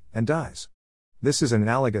remedy, and dies. This is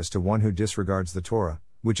analogous to one who disregards the Torah,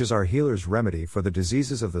 which is our healer's remedy for the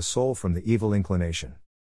diseases of the soul from the evil inclination.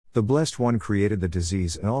 The Blessed One created the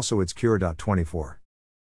disease and also its cure. 24.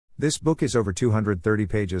 This book is over 230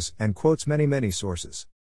 pages, and quotes many sources.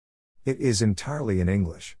 It is entirely in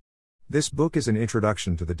English. This book is an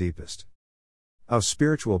introduction to the deepest of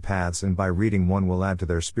spiritual paths, and by reading one will add to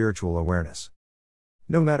their spiritual awareness,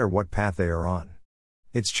 no matter what path they are on.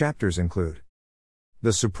 Its chapters include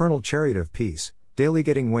The Supernal Chariot of Peace, Daily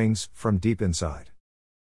Getting Wings, From Deep Inside.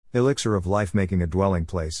 Elixir of Life, Making a Dwelling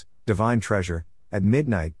Place, Divine Treasure, At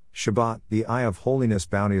Midnight, Shabbat, The Eye of Holiness,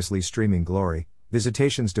 Bounteously Streaming Glory,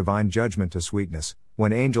 Visitations, Divine Judgment to Sweetness,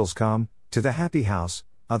 When Angels Come, To the Happy House,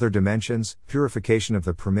 Other Dimensions, Purification of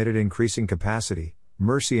the Permitted, Increasing Capacity,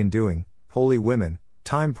 Mercy in Doing, Holy Women,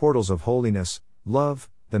 Time Portals of Holiness, Love,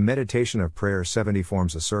 The Meditation of Prayer, 70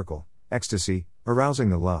 Forms a Circle, Ecstasy, Arousing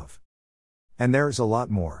the Love. And there is a lot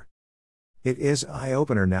more. It is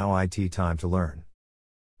eye-opener. Now IT time to learn.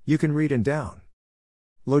 You can read and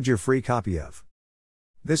download your free copy of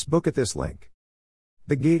this book at this link.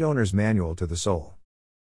 The Gate Owner's Manual to the Soul.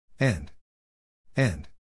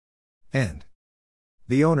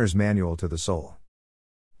 The Owner's Manual to the Soul.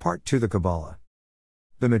 Part 2. The Kabbalah.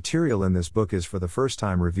 The material in this book is for the first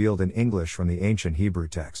time revealed in English from the ancient Hebrew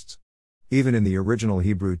texts. Even in the original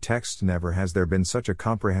Hebrew text never has there been such a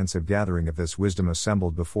comprehensive gathering of this wisdom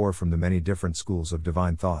assembled before from the many different schools of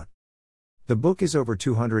divine thought. The book is over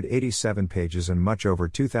 287 pages and much over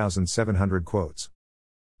 2,700 quotes.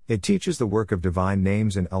 It teaches the work of divine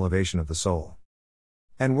names and elevation of the soul,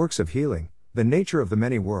 and works of healing, the nature of the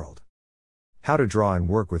many world, how to draw and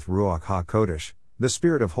work with Ruach HaKodesh, the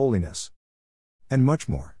Spirit of Holiness, and much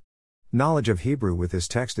more. Knowledge of Hebrew with this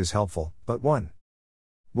text is helpful, but one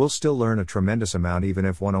will still learn a tremendous amount even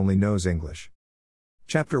if one only knows English.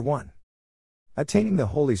 Chapter 1. Attaining the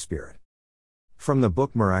Holy Spirit. From the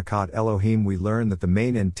book Merakat Elohim we learn that the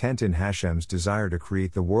main intent in Hashem's desire to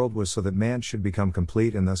create the world was so that man should become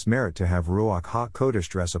complete and thus merit to have Ruach HaKodesh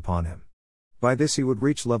dress upon him. By this he would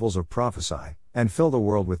reach levels of prophecy, and fill the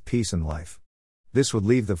world with peace and life. This would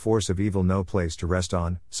leave the force of evil no place to rest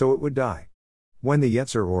on, so it would die. When the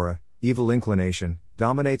Yetzer Ora, evil inclination,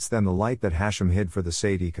 dominates, then the light that Hashem hid for the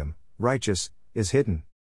Tzaddikim, righteous, is hidden.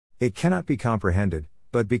 It cannot be comprehended,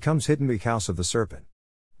 but becomes hidden because of the serpent.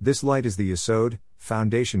 This light is the Yesod,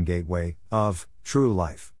 foundation gateway, of true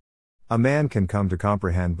life. A man can come to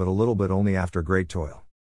comprehend but a little bit only after great toil.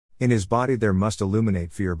 In his body there must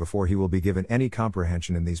illuminate fear before he will be given any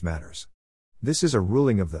comprehension in these matters. This is a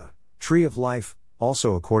ruling of the tree of life.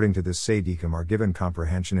 Also according to this Tzaddikim are given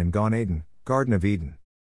comprehension in Gan Eden, Garden of Eden.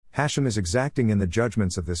 Hashem is exacting in the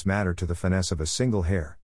judgments of this matter to the finesse of a single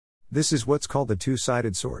hair. This is what's called the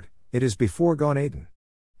two-sided sword. It is before Gan Eden.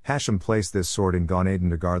 Hashem placed this sword in Gan Eden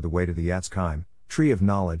to guard the way to the Yetz Chaim, tree of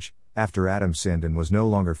knowledge, after Adam sinned and was no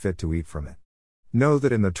longer fit to eat from it. Know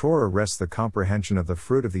that in the Torah rests the comprehension of the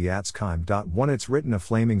fruit of the Yetz Chaim. 1 It's written, a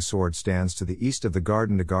flaming sword stands to the east of the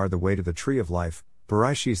garden to guard the way to the tree of life,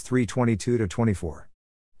 Bereshis 3:22-24.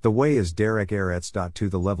 The way is Derek Eretz. 2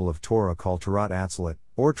 The level of Torah called Torat Atzelet,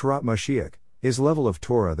 or Torat Moshiach, is level of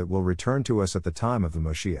Torah that will return to us at the time of the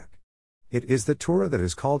Moshiach. It is the Torah that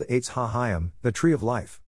is called Eitz HaHayim, the tree of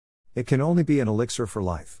life. It can only be an elixir for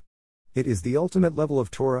life. It is the ultimate level of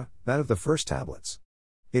Torah, that of the first tablets.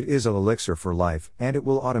 It is an elixir for life, and it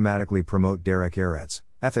will automatically promote Derek Eretz,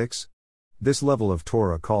 ethics. This level of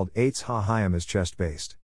Torah called Eitz HaHayim is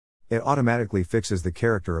chest-based. It automatically fixes the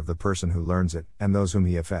character of the person who learns it, and those whom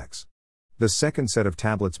he affects. The second set of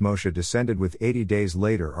tablets Moshe descended with 80 days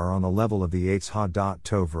later are on the level of the Eitz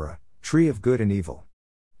HaTorah, tree of good and evil.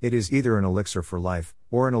 It is either an elixir for life,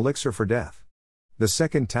 or an elixir for death. The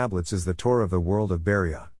second tablets is the Torah of the world of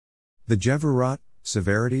Beria. The Jevuot,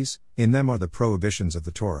 severities, in them are the prohibitions of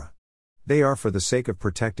the Torah. They are for the sake of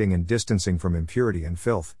protecting and distancing from impurity and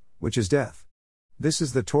filth, which is death. This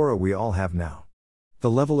is the Torah we all have now.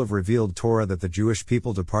 The level of revealed Torah that the Jewish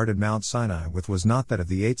people departed Mount Sinai with was not that of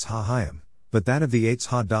the Eitz HaHayim, but that of the Eitz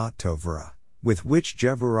HaTorah, with which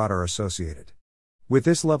Jevuot are associated. With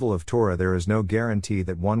this level of Torah there is no guarantee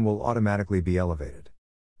that one will automatically be elevated.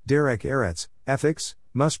 Derek Eretz, ethics,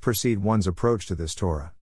 must precede one's approach to this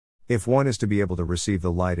Torah. If one is to be able to receive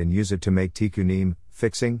the light and use it to make tikkunim,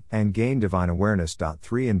 fixing, and gain divine awareness.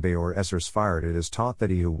 3 In Beor Eser Sfirat it is taught that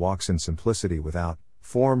he who walks in simplicity without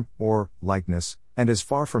form or likeness, and is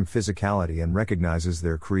far from physicality and recognizes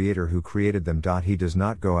their Creator who created them. He does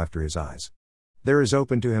not go after his eyes. There is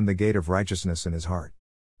open to him the gate of righteousness in his heart.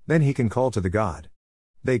 Then he can call to the God.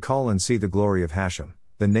 They call and see the glory of Hashem,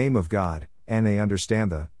 the name of God, and they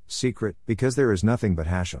understand the secret, because there is nothing but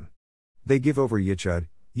Hashem. They give over Yichud,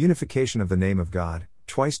 unification of the name of God,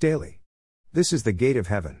 twice daily. This is the gate of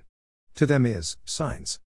heaven. To them is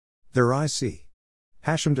signs. Their eyes see.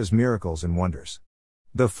 Hashem does miracles and wonders.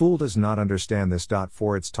 The fool does not understand this.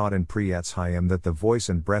 For it's taught in Pri Etz Hayim that the voice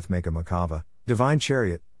and breath make a makava, divine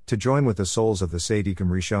chariot, to join with the souls of the Sadiqim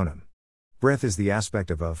Rishonim. Breath is the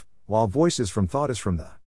aspect of, while voice is from thought is from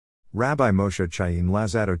the. Rabbi Moshe Chaim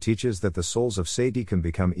Lazado teaches that the souls of Sadiqim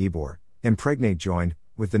become Ibor, impregnate joined,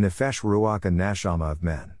 with the Nefesh Ruach and Nashama of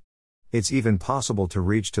men. It's even possible to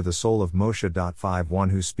reach to the soul of Moshe. 5 One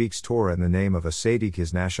who speaks Torah in the name of a Sadiq,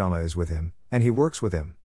 his Nashama is with him, and he works with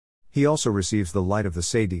him. He also receives the light of the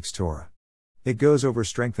Sadiq's Torah. It goes over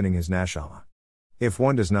strengthening his Nashama. If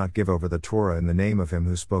one does not give over the Torah in the name of him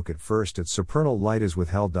who spoke it first, its supernal light is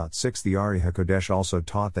withheld. 6 The Ari HaKodesh also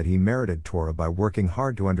taught that he merited Torah by working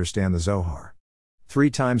hard to understand the Zohar. 3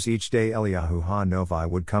 times each day Eliyahu HaNovi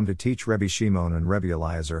would come to teach Rebbe Shimon and Rebbe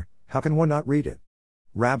Eliezer. How can one not read it?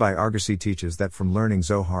 Rabbi Argosy teaches that from learning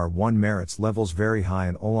Zohar one merits levels very high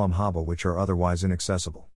in Olam Haba which are otherwise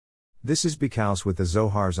inaccessible. This is because with the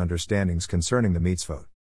Zohar's understandings concerning the mitzvot.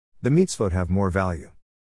 The mitzvot have more value.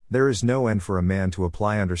 There is no end for a man to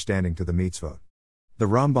apply understanding to the mitzvot. The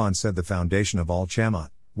Ramban said the foundation of all Chamat,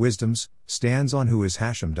 wisdoms, stands on who is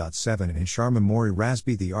Hashem. 7 In Shar Memori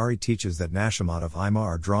Rasbi the Ari teaches that Nashamat of Ima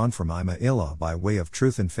are drawn from Ima Ilah by way of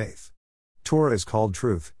truth and faith. Torah is called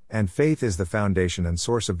truth, and faith is the foundation and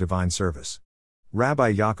source of divine service.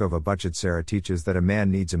 Rabbi Yaakov Abuchatzera teaches that a man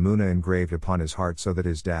needs emunah engraved upon his heart so that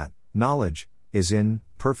his knowledge, is in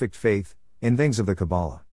perfect faith, in things of the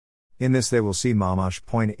Kabbalah. In this they will see mamash.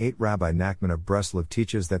 8 Rabbi Nachman of Breslov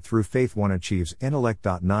teaches that through faith one achieves intellect.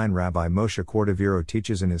 9 Rabbi Moshe Cordovero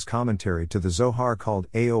teaches in his commentary to the Zohar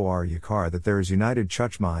called Aor Yakar that there is united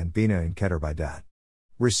Chuchma and Bina in Keter by Dat.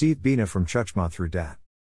 Receive Bina from Chuchma through Dat.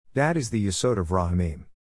 Dat is the Yesod of Rahamim.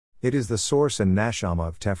 It is the source and Nashama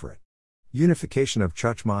of Teferet. Unification of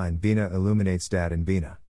Chuchma and Bina illuminates Dat and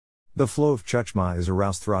Bina. The flow of Chuchma is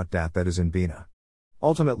aroused throughout Dat that is in Bina.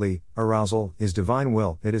 Ultimately, arousal is divine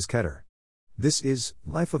will, it is Keter. This is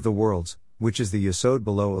life of the worlds, which is the Yesod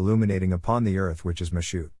below illuminating upon the earth which is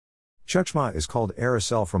Mashut. Chuchma is called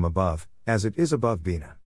Aracel from above, as it is above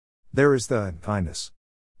Bina. There is the kindness.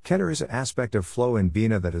 Keter is an aspect of flow in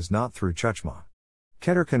Bina that is not through Chuchma.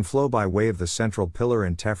 Keter can flow by way of the central pillar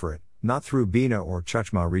in Teferet, not through Bina or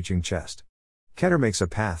Chuchma reaching chest. Keter makes a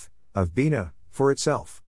path, of Bina, for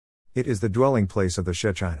itself. It is the dwelling place of the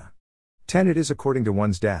Shechina. 10 It is according to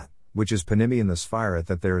one's Dat, which is Panimi in the Sfirat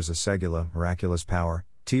that there is a Segula, miraculous power,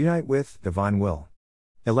 to unite with, divine will.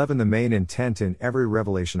 11 The main intent in every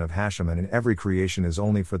revelation of Hashem and in every creation is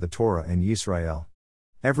only for the Torah and Yisrael.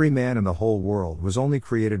 Every man in the whole world was only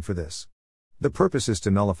created for this. The purpose is to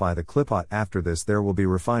nullify the Klippot. After this there will be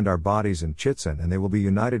refined our bodies in Chitzin and they will be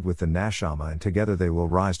united with the Nashama and together they will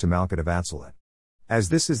rise to Malkut of Atzilut. As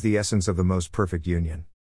this is the essence of the most perfect union.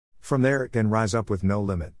 From there it can rise up with no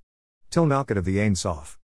limit. Till Malkut of the Ein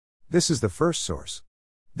Sof. This is the first source.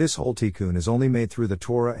 This whole tikkun is only made through the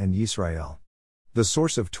Torah and Yisrael. The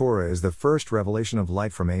source of Torah is the first revelation of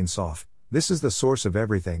light from Ein Sof. This is the source of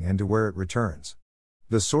everything and to where it returns.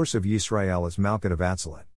 The source of Yisrael is Malkut of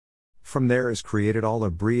Atzilut. From there is created all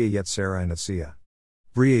of Bria Yetzera and Asiya.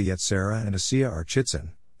 Bria Yetzera and Asiya are Chitzin,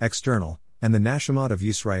 external, and the Nashimot of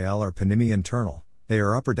Yisrael are Panimi internal, they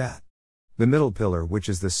are upper Dat. The middle pillar, which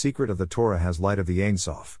is the secret of the Torah, has light of the Ein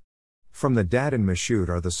Sof. From the Dat and Meshut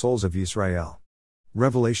are the souls of Yisrael.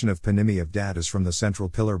 Revelation of Panimi of Dat is from the central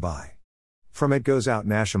pillar by. From it goes out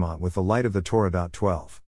Nashimot with the light of the Torah.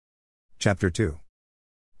 12. Chapter 2.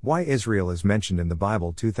 Why Israel is mentioned in the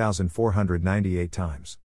Bible 2,498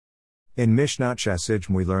 times. In Mishnat Chasidm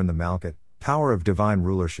we learn the Malkut, power of divine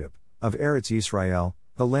rulership, of Eretz Yisrael,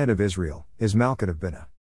 the land of Israel, is Malkut of Binah.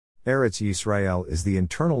 Eretz Yisrael is the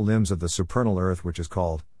internal limbs of the supernal earth, which is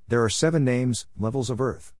called, there are 7 names, levels of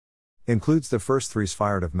earth. Includes the first 3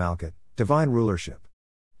 Sfirat of Malkut, divine rulership.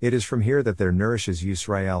 It is from here that there nourishes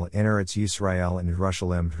Yisrael in Eretz Yisrael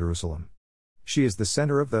and Jerusalem. She is the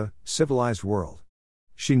center of the civilized world.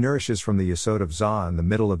 She nourishes from the Yesod of Zah in the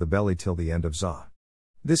middle of the belly till the end of Zah.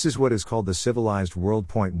 This is what is called the civilized world.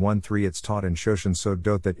 13 It's taught in Shoshan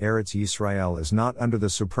Sodot that Eretz Yisrael is not under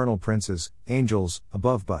the supernal princes, angels,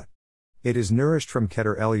 above, but it is nourished from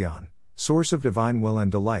Keter Elyon, source of divine will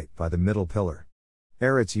and delight, by the middle pillar.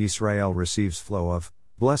 Eretz Yisrael receives flow of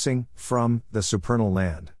blessing from the supernal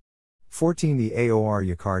land. 14 The Aor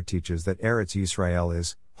Yakar teaches that Eretz Yisrael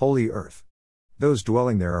is holy earth. Those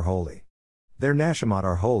dwelling there are holy. Their Nashimot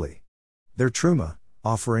are holy. Their Truma,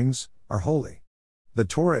 offerings, are holy. The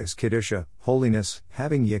Torah is Kedusha, holiness,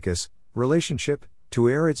 having Yikus, relationship, to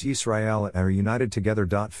Eretz Yisrael and are united together.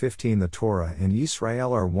 15 The Torah and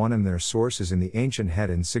Yisrael are one and their source is in the ancient head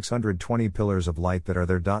in 620 pillars of light that are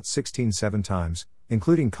there. 16 7 times,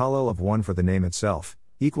 including Kalel of 1 for the name itself,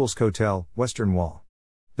 equals Kotel, western wall.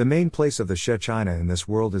 The main place of the Shechina in this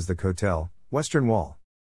world is the Kotel, western wall.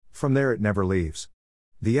 From there it never leaves.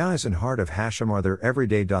 The eyes and heart of Hashem are there every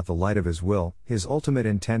day. The light of his will, his ultimate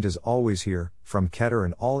intent is always here, from Keter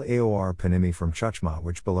and all Aor Panimi from Chuchma,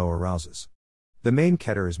 which below arouses. The main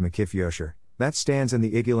Keter is Makif Yosher, that stands in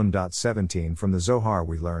the Igilim. 17 From the Zohar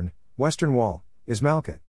we learn, western wall, is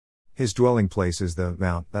Malkut. His dwelling place is the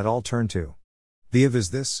mount that all turn to. The Av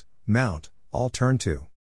is this mount, all turn to.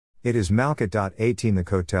 It is Malkut. 18 The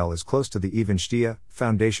Kotel is close to the Even Shtia,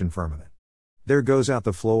 foundation firmament. There goes out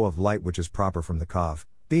the flow of light which is proper from the Kav,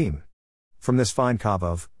 beam. From this fine Kav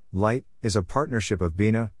of light is a partnership of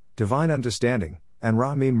Bina, divine understanding, and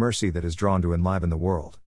Rahmim, mercy, that is drawn to enliven the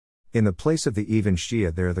world. In the place of the Even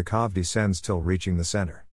Shtia there the Kav descends till reaching the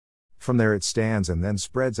center. From there it stands and then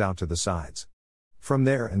spreads out to the sides. From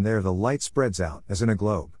there and there the light spreads out as in a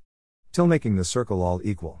globe, till making the circle all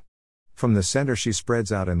equal. From the center she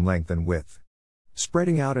spreads out in length and width,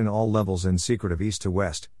 spreading out in all levels in secret of east to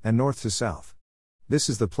west, and north to south. This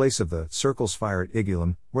is the place of the circle Sphere at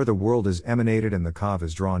Igilim, where the world is emanated and the Kav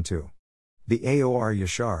is drawn to. The Aor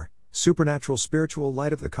Yashar, supernatural spiritual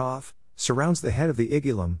light of the Kav, surrounds the head of the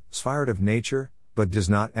Igilim, Sphere of nature, but does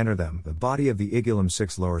not enter them, the body of the Igilim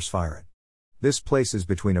 6 lower Sphere. This place is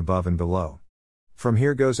between above and below. From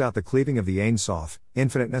here goes out the cleaving of the Ein Sof,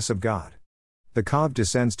 infiniteness of God. The Kav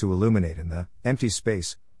descends to illuminate in the empty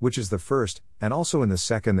space, which is the first, and also in the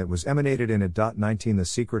second that was emanated in it. 19 The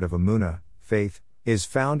secret of Amunah, faith, is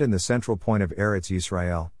found in the central point of Eretz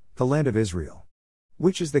Yisrael, the land of Israel,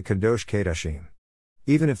 which is the Kadosh Kedashim.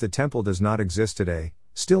 Even if the temple does not exist today,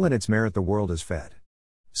 still in its merit the world is fed.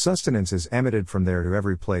 Sustenance is emitted from there to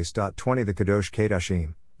every place. 20 The Kadosh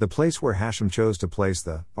Kedashim, the place where Hashem chose to place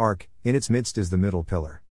the ark, in its midst is the middle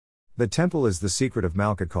pillar. The temple is the secret of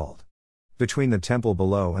Malkut called. Between the temple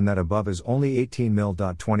below and that above is only 18 mil.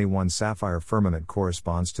 21 Sapphire firmament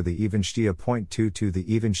corresponds to the Even Shtia. 22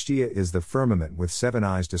 The Even Shtia is the firmament with 7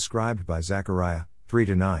 eyes described by Zechariah,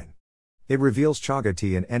 3-9. It reveals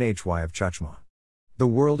Chagati and Nhy of Chuchma. The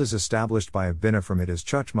world is established by Abinah, from it is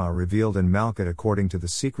Chuchma revealed in Malkut according to the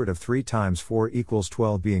secret of 3 times 4 equals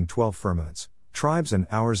 12, being 12 firmaments, tribes and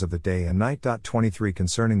hours of the day and night. 23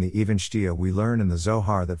 Concerning the Even Shtia we learn in the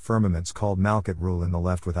Zohar that firmaments called Malkut rule in the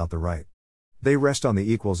left without the right. They rest on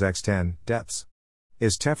the equals x10, depths.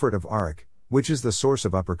 Is Teferet of Arik, which is the source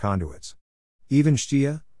of upper conduits. Even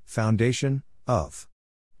Shtia, foundation, of.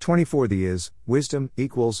 24 The is, wisdom,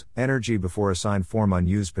 equals, energy before assigned form,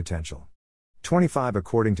 unused potential. 25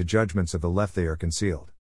 According to judgments of the left they are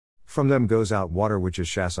concealed. From them goes out water which is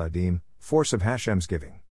Shasadim, force of Hashem's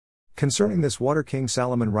giving. Concerning this water King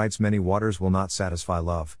Solomon writes, many waters will not satisfy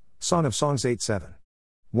love, Song of Songs 8-7.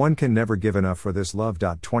 One can never give enough for this love.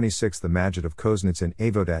 26 The Majid of Koznitz in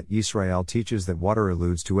Avodat Yisrael teaches that water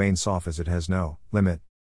alludes to Ein Sof as it has no limit.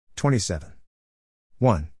 27.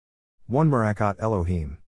 1. 1 Merakat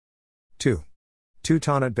Elohim. 2. 2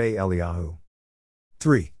 Tanat Bei Eliyahu.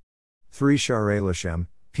 3. 3 Sharei Lashem,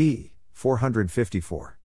 p.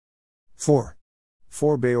 454. 4.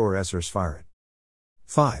 4 Beor Eser Sfirat.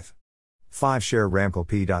 5. 5 Share Ramkal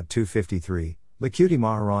p.253, Lakuti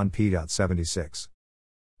Maharan p.76.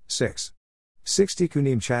 6. 60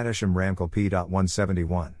 Kunim Chatisham Ramkal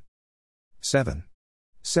p.171. 7.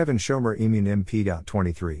 7 Shomer Imunim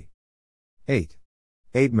p.23. 8.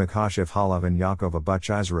 8 Makashif Halavan Yakova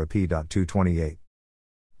Bachizera p.228.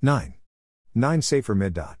 9. 9 Sefer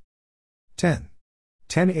Mid. 10.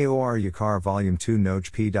 10 Aor Yakar Volume 2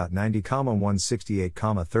 Noj p.90, 168,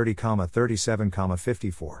 30, 37,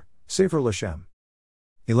 54, Sefer Lashem.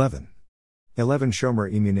 11. 11 Shomer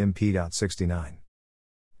Imunim p.69.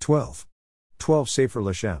 12. 12 Sefer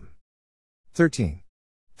Lashem. 13.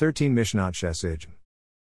 13 Mishnat Shesijm.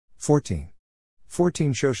 14.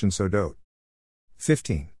 14 Shoshan Sodot.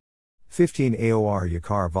 15. 15 Aor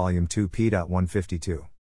Yakar Volume 2 p.152.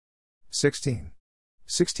 16.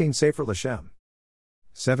 16 Sefer Lashem.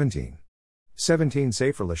 17. 17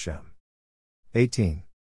 Sefer Lashem. 18.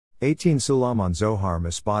 18 Sulam on Zohar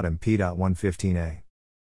Mispatim p.115a.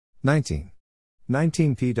 19.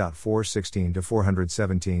 19 p.416 to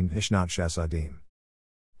 417 Mishnat Shesadim.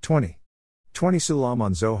 20. 20 Sulam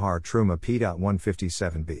on Zohar Truma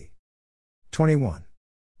p.157b. 21.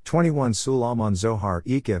 21 Sulam on Zohar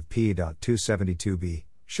Ikev p.272b,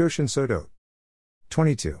 Shoshan Sodot.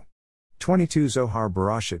 22. 22 Zohar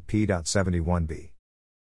Barashit p.71b.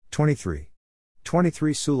 23.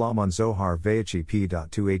 23 Sulam on Zohar Vayachi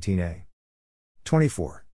p.218a.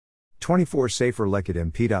 24. 24 Sefer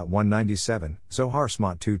Lekadim p.197, Zohar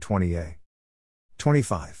Smot 220a.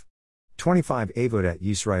 25. 25 Avodat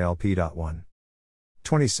Yisrael p.1.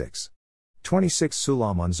 26. 26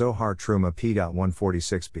 Sulam on Zohar Truma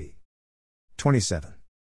p.146b. 27.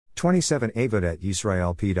 27 Avodat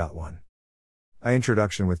Yisrael p.1. An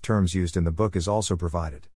introduction with terms used in the book is also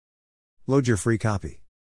provided. Load your free copy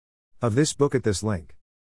of this book at this link.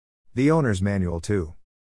 The Owner's Manual 2.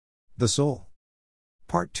 The Soul.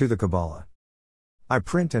 Part 2 The Kabbalah. I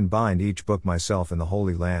print and bind each book myself in the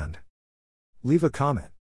Holy Land. Leave a comment.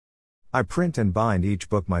 I print and bind each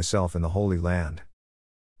book myself in the Holy Land.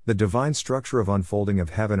 The divine structure of unfolding of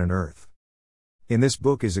heaven and earth. In this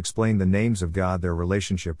book is explained the names of God, their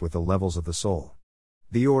relationship with the levels of the soul,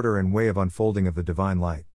 the order and way of unfolding of the divine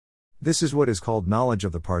light. This is what is called knowledge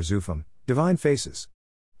of the Parzufim, divine faces.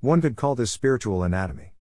 One could call this spiritual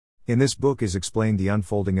anatomy. In this book is explained the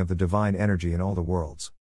unfolding of the divine energy in all the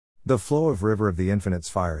worlds. The flow of river of the infinite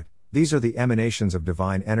Sfirat, these are the emanations of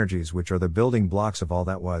divine energies which are the building blocks of all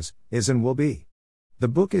that was, is and will be. The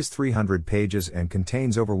book is 300 pages and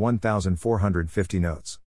contains over 1,450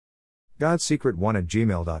 notes.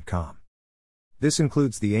 GodSecret1@gmail.com. This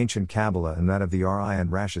includes the ancient Kabbalah and that of the Ri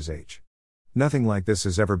and Rashes H. Nothing like this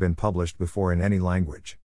has ever been published before in any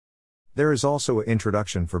language. There is also an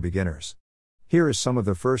introduction for beginners. Here is some of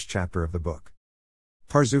the first chapter of the book.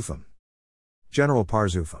 Parzufim. General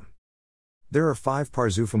Parzufim. There are 5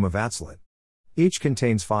 Parzufim of Atzilut. Each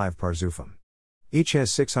contains 5 Parzufim. Each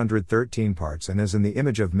has 613 parts and is in the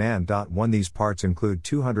image of man. 1 These parts include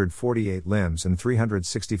 248 limbs and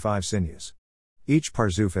 365 sinews. Each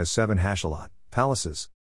Parzuf has 7 Hashalot, palaces.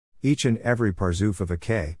 Each and every Parzuf of a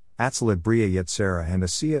K, Atzilut, Bria, Yetzera and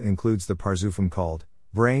Asiya includes the Parzufim called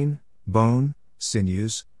brain, bone,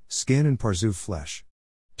 sinews, skin and Parzuf flesh.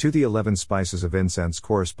 The 11 spices of incense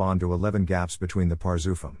correspond to 11 gaps between the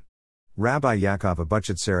Parzufim. Rabbi Yaakov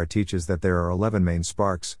Abuchatzera teaches that there are 11 main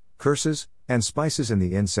sparks, curses, and spices in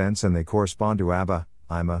the incense, and they correspond to Abba,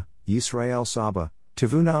 Ima, Yisrael Saba,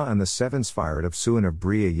 Tivuna, and the 7 Sfirat of Suin of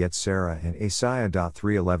Bria, Yetzera and Asaiah.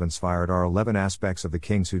 311 Sfirat are 11 aspects of the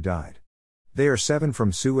kings who died. They are 7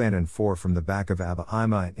 from Suin and 4 from the back of Abba,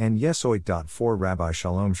 Ima, and Yesoit. 4 Rabbi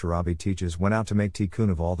Shalom Sharabi teaches went out to make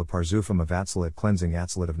tikkun of all the Parzufim of Atzilut, cleansing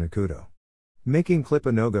Atzilut of Nakudo. Making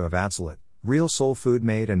Klippa Noga of Atzilut, real soul food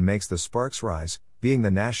made and makes the sparks rise, being the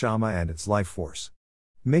Nashama and its life force.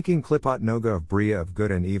 Making Klippat Noga of Bria of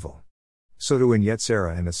good and evil. So do in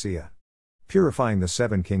Yetzera and Asiya. Purifying the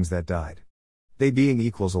 7 kings that died. They being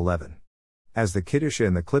equals 11. As the Kiddusha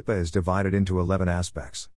in the Klippa is divided into 11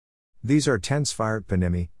 aspects. These are 10 Sfirat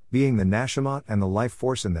Panimi, being the Nashamat and the life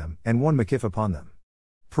force in them, and 1 Makif upon them.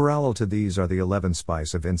 Parallel to these are the 11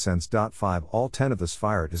 spice of incense. 5 All 10 of the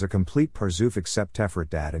Sfirat is a complete Parzuf except Teferet,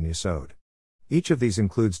 Dad and Yesod. Each of these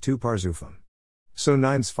includes 2 Parzufim. So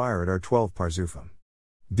 9 Sfirat are 12 Parzufim.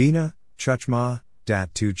 Bina, Chuchma,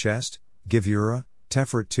 Dat 2 Chest, Givura,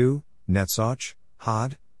 Teferet 2, Netzach,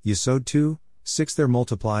 Had, Yesod 2, 6 There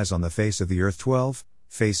multiplies on the face of the earth 12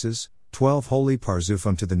 faces, 12 holy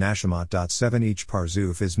Parzufim to the Nashamat. 7 Each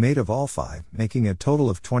Parzuf is made of all 5, making a total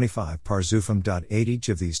of 25 Parzufim. 8 Each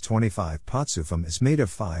of these 25 Patzufim is made of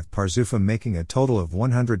 5 Parzufim, making a total of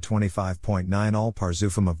 125.9 All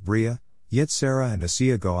Parzufim of Bria, Yetzirah and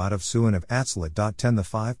Asiya go out of Suan of Atzilut. 10 The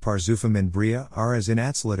 5 Parzufim in Bria are as in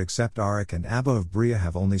Atzilut except Arak and Abba of Bria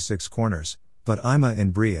have only 6 corners, but Ima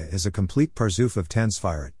in Bria is a complete Parzuf of 10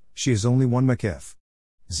 Sfirat, she is only 1 Makif.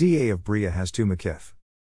 Za of Bria has 2 Makif.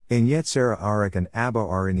 In Yetzirah Arak and Abba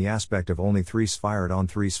are in the aspect of only 3 Sfirat on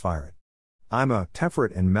 3 Sfirat. Ima,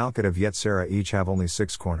 Teferet and Malkut of Yetzirah each have only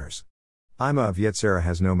 6 corners. Ima of Yetzirah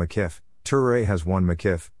has no Makif, Turei has 1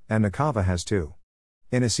 Makif, and Nakava has 2.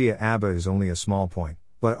 In Asiya Abba is only a small point,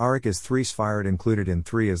 but Arak is 3 Sfirat included in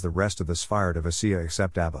 3 as the rest of the Sfirat of Asiya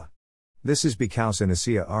except Abba. This is because in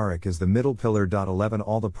Asiya Arak is the middle pillar. 11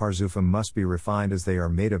 All the Parzufim must be refined as they are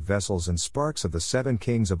made of vessels and sparks of the 7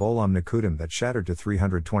 kings of Olam Nakudim that shattered to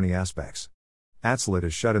 320 aspects. Atzilut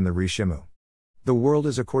is shut in the Rishimu. The world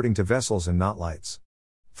is according to vessels and not lights.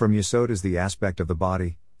 From Yesod is the aspect of the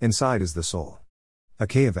body, inside is the soul.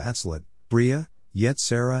 Akay of Atzilut, Bria,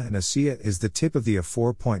 Yetzirah and Asiya is the tip of the A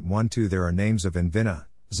 4.12. There are names of Invina,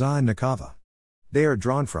 Za and Nakava. They are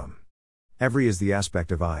drawn from. Every is the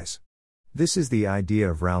aspect of eyes. This is the idea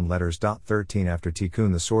of round letters. 13 After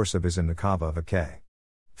Tikkun the source of is in Nakava of Akay.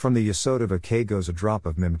 From the Yesod of Akay goes a drop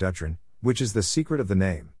of Mim Dutrin, which is the secret of the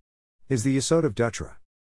name. Is the Yesod of Dutra.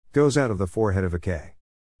 Goes out of the forehead of Akay.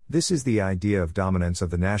 This is the idea of dominance of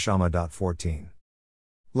the Nashama. 14.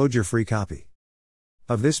 Load your free copy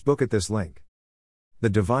of this book at this link. The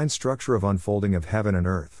divine structure of unfolding of heaven and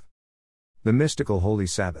earth. The mystical Holy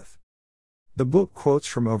Sabbath. The book quotes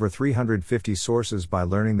from over 350 sources. By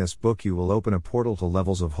learning this book you will open a portal to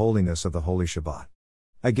levels of holiness of the Holy Shabbat.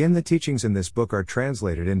 Again, the teachings in this book are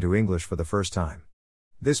translated into English for the first time.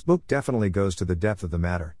 This book definitely goes to the depth of the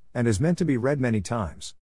matter, and is meant to be read many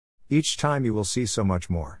times. Each time you will see so much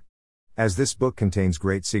more. As this book contains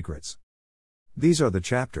great secrets. These are the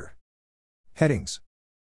chapter headings.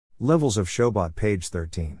 Levels of Shabbat, page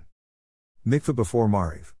 13. Mikveh before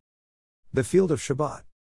Mariv. The field of Shabbat.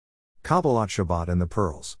 Kabbalat Shabbat and the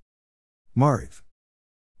pearls. Mariv.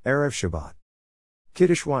 Erev Shabbat.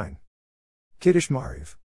 Kiddush wine. Kiddush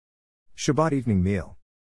Mariv. Shabbat evening meal.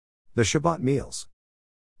 The Shabbat meals.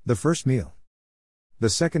 The first meal.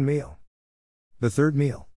 The second meal. The third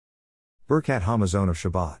meal. Birkat Hamazon of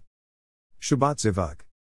Shabbat. Shabbat Zivug.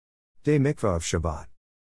 Day Mikveh of Shabbat.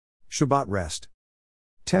 Shabbat rest.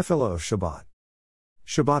 Tefillah of Shabbat.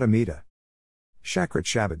 Shabbat Amida. Shakrat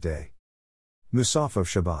Shabbat day. Musaf of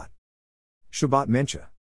Shabbat. Shabbat Mincha.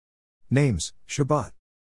 Names, Shabbat.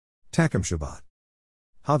 Takam Shabbat.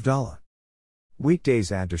 Havdalah.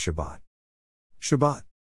 Weekdays add to Shabbat. Shabbat.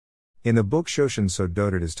 In the book Shoshan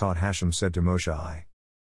Sodot it is taught Hashem said to Moshe, I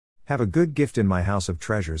have a good gift in my house of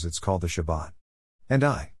treasures, it's called the Shabbat. And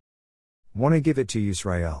I want to give it to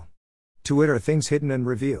Yisrael. To it are things hidden and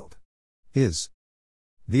revealed. Is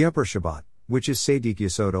the upper Shabbat, which is Sadiq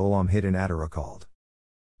Yesod Olam hidden Adara called.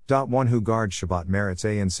 One who guards Shabbat merits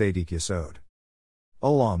a and Sadiq Yesod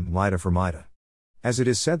Olam, Mida for Mida. As it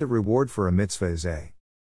is said, the reward for a mitzvah is a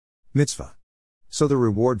mitzvah. So the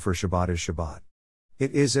reward for Shabbat is Shabbat.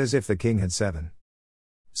 It is as if the king had 7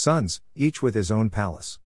 sons, each with his own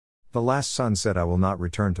palace. The last son said, I will not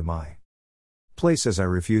return to my place as I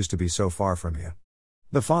refuse to be so far from you.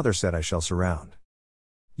 The father said, I shall surround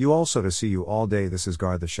you also to see you all day, this is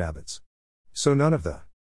guard the Shabbats. So none of the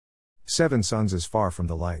 7 sons is far from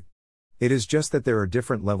the light. It is just that there are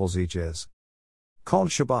different levels, each is called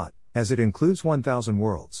Shabbat, as it includes 1,000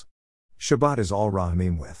 worlds. Shabbat is all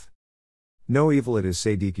Rahamim with no evil, it is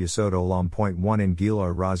Sadiq Yesod Olam. 1 In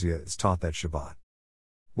Gila Razia it's taught that Shabbat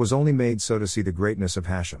was only made so to see the greatness of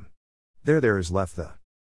Hashem. There is left the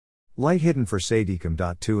light hidden for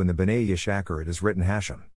Sadiqim. 2 In the Bnei Yishakar it is written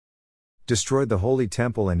Hashem destroyed the holy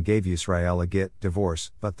temple and gave Yisrael a get,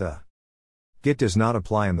 divorce, but the get does not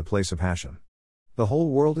apply in the place of Hashem. The whole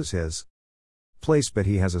world is his place, but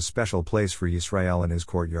he has a special place for Yisrael in his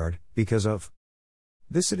courtyard. Because of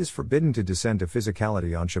this it is forbidden to descend to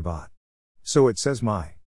physicality on Shabbat. So it says,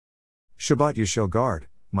 my Shabbat you shall guard,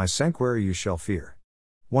 my sanctuary you shall fear.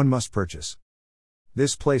 One must purchase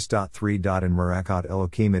this place. 3 In Merakat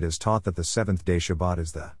Elohim it is taught that the 7th day Shabbat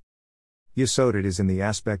is the Yesod, it is in the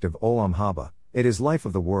aspect of Olam Haba, it is life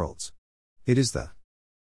of the worlds. It is the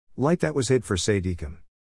light that was hid for Sadiqim.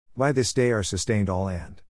 By this day are sustained all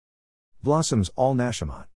and blossoms all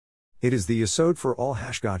Nashamat. It is the Yesod for all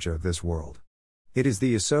Hashgacha of this world. It is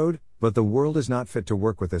the Yesod, but the world is not fit to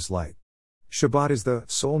work with this light. Shabbat is the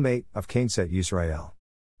soulmate of Knesset Yisrael.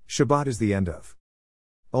 Shabbat is the end of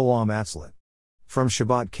Olam Atzilut. From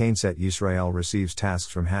Shabbat Knesset Yisrael receives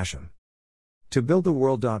tasks from Hashem to build the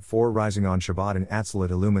world. 4 Rising on Shabbat in Atzilut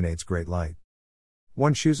illuminates great light.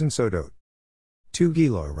 1 Shuzan Sodot. 2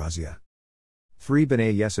 Gilo Razia. 3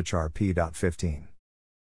 B'nai Yesachar p. 15.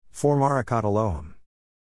 For Marakat Elohim.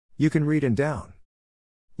 You can read and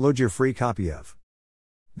download your free copy of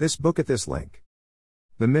this book at this link.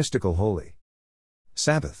 The Mystical Holy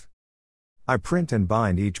Sabbath. I print and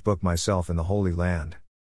bind each book myself in the Holy Land.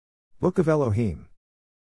 Book of Elohim.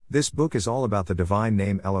 This book is all about the divine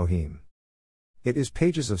name Elohim. It is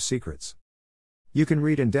pages of secrets. You can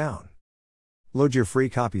read and download your free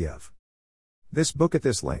copy of this book at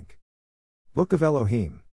this link. Book of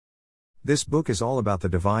Elohim. This book is all about the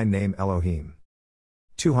divine name Elohim.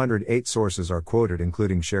 208 sources are quoted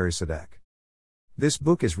including Sheri Sadek. This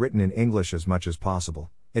book is written in English as much as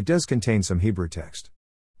possible. It does contain some Hebrew text.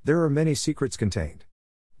 There are many secrets contained.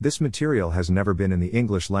 This material has never been in the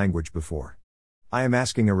English language before. I am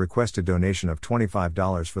asking a requested donation of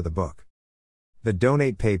 $25 for the book. The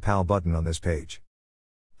Donate PayPal button on this page.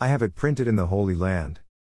 I have it printed in the Holy Land.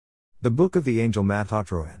 The Book of the Angel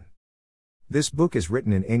Metatron. This book is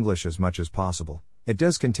written in English as much as possible. It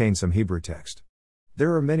does contain some Hebrew text.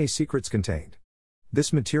 There are many secrets contained.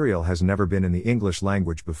 This material has never been in the English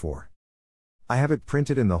language before. I have it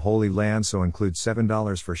printed in the Holy Land, so includes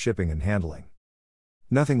 $7 for shipping and handling.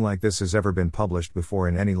 Nothing like this has ever been published before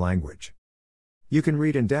in any language. You can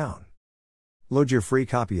read and download your free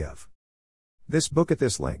copy of this book at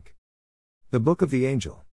this link. The Book of the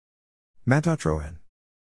Angel Metatron.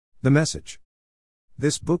 The Message.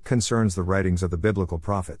 This book concerns the writings of the biblical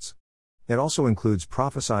prophets. It also includes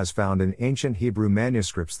prophecies found in ancient Hebrew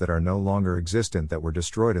manuscripts that are no longer existent, that were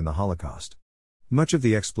destroyed in the Holocaust. Much of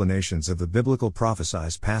the explanations of the biblical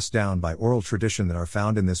prophecies passed down by oral tradition that are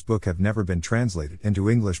found in this book have never been translated into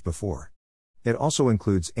English before. It also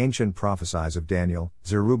includes ancient prophecies of Daniel,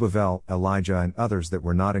 Zerubbabel, Elijah, and others that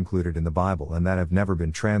were not included in the Bible and that have never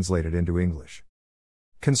been translated into English.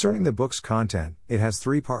 Concerning the book's content, it has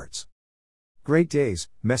 3 parts. Great Days,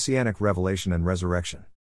 Messianic Revelation and Resurrection.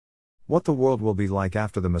 What the world will be like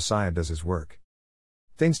after the Messiah does his work.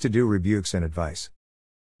 Things to do, rebukes and advice.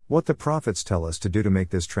 What the prophets tell us to do to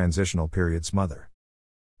make this transitional period smoother.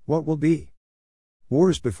 What will be?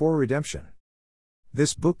 Wars before redemption.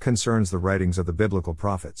 This book concerns the writings of the biblical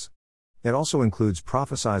prophets. It also includes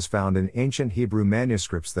prophecies found in ancient Hebrew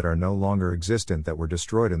manuscripts that are no longer existent, that were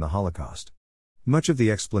destroyed in the Holocaust. Much of the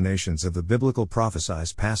explanations of the biblical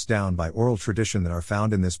prophecies passed down by oral tradition that are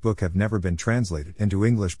found in this book have never been translated into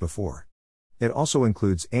English before. It also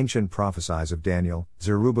includes ancient prophecies of Daniel,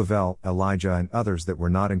 Zerubbabel, Elijah, and others that were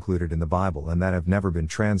not included in the Bible and that have never been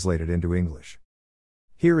translated into English.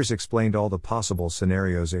 Here is explained all the possible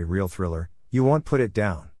scenarios. A real thriller. You won't put it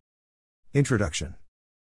down. Introduction.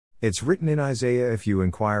 It's written in Isaiah. If you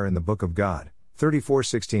inquire in the Book of God,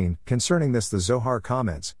 34:16, concerning this the Zohar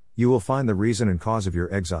comments, you will find the reason and cause of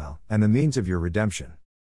your exile, and the means of your redemption.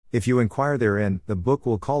 If you inquire therein, the book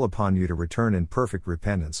will call upon you to return in perfect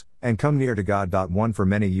repentance, and come near to God. 1 For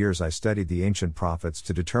many years I studied the ancient prophets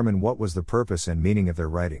to determine what was the purpose and meaning of their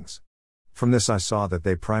writings. From this I saw that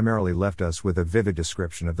they primarily left us with a vivid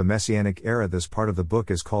description of the Messianic era. This part of the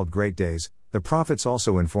book is called Great Days. The prophets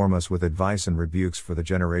also inform us with advice and rebukes for the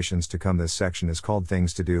generations to come. This section is called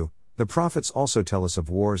Things to Do. The prophets also tell us of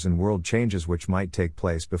wars and world changes which might take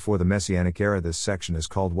place before the Messianic era. This section is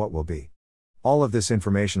called What Will Be. All of this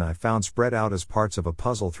information I found spread out as parts of a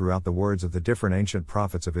puzzle throughout the words of the different ancient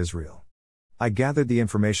prophets of Israel. I gathered the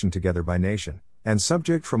information together by nation and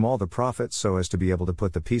subject from all the prophets so as to be able to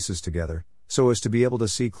put the pieces together, so as to be able to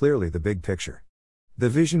see clearly the big picture. The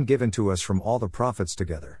vision given to us from all the prophets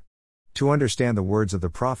together. To understand the words of the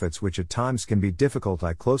prophets, which at times can be difficult,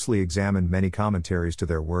 I closely examined many commentaries to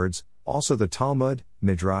their words, also the Talmud,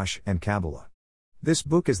 Midrash, and Kabbalah. This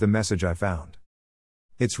book is the message I found.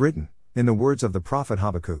 It's written in the words of the prophet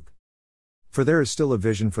Habakkuk. For there is still a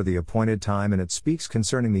vision for the appointed time, and it speaks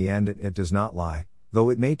concerning the end, and it does not lie. Though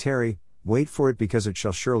it may tarry, wait for it, because it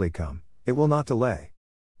shall surely come, it will not delay.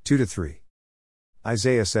 2-3.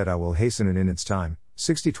 Isaiah said, I will hasten it in its time.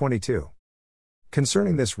 60:22.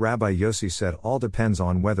 Concerning this, Rabbi Yossi said, all depends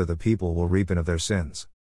on whether the people will repent of their sins.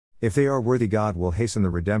 If they are worthy, God will hasten the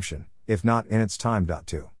redemption, if not, in its time.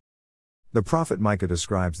 2. The prophet Micah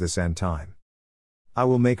describes this end time. I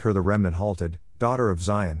will make her the remnant halted, daughter of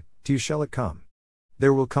Zion, to you shall it come.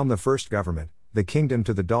 There will come the first government, the kingdom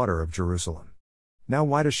to the daughter of Jerusalem. Now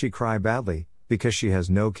why does she cry badly? Because she has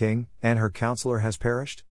no king, and her counselor has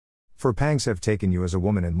perished? For pangs have taken you as a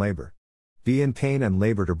woman in labor. Be in pain and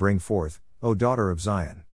labor to bring forth, O daughter of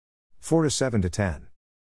Zion. 4-7-10.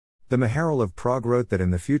 The Maharal of Prague wrote that in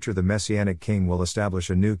the future the Messianic king will establish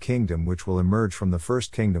a new kingdom which will emerge from the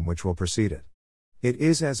first kingdom which will precede it. It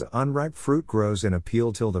is as unripe fruit grows in a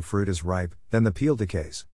peel till the fruit is ripe, then the peel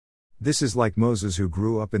decays. This is like Moses who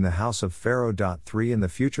grew up in the house of Pharaoh. 3 In the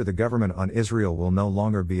future the government on Israel will no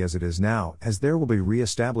longer be as it is now, as there will be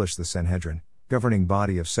re-established the Sanhedrin, governing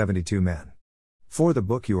body of 72 men. 4 The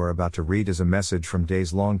book you are about to read is a message from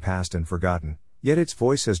days long past and forgotten, yet its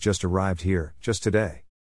voice has just arrived here, just today.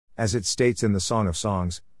 As it states in the Song of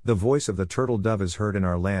Songs, the voice of the turtle dove is heard in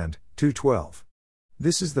our land, 2:12.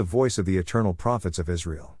 This is the voice of the eternal prophets of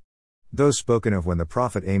Israel. Those spoken of when the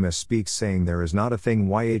prophet Amos speaks, saying, There is not a thing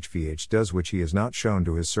YHVH does which he has not shown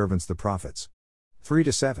to his servants the prophets.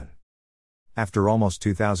 3-7. After almost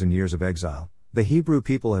 2,000 years of exile, the Hebrew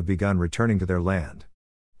people have begun returning to their land.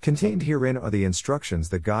 Contained herein are the instructions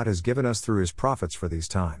that God has given us through his prophets for these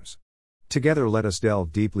times. Together let us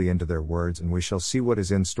delve deeply into their words, and we shall see what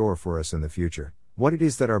is in store for us in the future, what it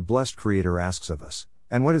is that our blessed Creator asks of us,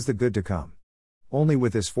 and what is the good to come. Only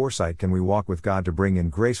with this foresight can we walk with God to bring in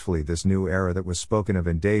gracefully this new era that was spoken of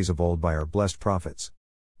in days of old by our blessed prophets.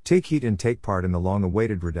 Take heed and take part in the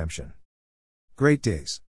long-awaited redemption. Great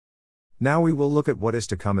days. Now we will look at what is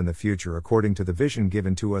to come in the future according to the vision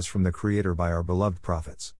given to us from the Creator by our beloved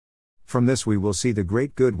prophets. From this we will see the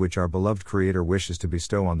great good which our beloved Creator wishes to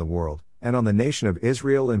bestow on the world, and on the nation of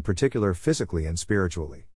Israel in particular, physically and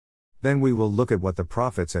spiritually. Then we will look at what the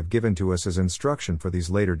prophets have given to us as instruction for these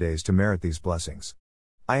later days to merit these blessings.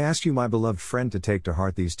 I ask you, my beloved friend, to take to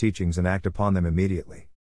heart these teachings and act upon them immediately,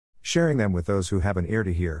 sharing them with those who have an ear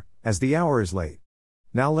to hear, as the hour is late.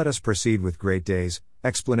 Now let us proceed with great days,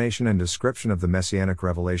 explanation and description of the Messianic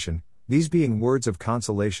revelation, these being words of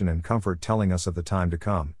consolation and comfort telling us of the time to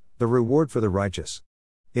come, the reward for the righteous.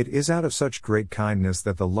 It is out of such great kindness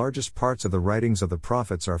that the largest parts of the writings of the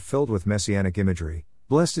prophets are filled with Messianic imagery.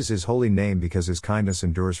 Blessed is his holy name because his kindness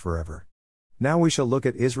endures forever. Now we shall look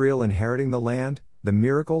at Israel inheriting the land, the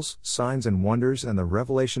miracles, signs and wonders, and the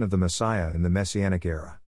revelation of the Messiah in the Messianic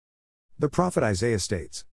era. The prophet Isaiah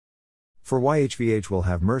states, For YHVH will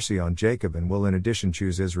have mercy on Jacob and will in addition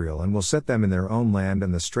choose Israel and will set them in their own land,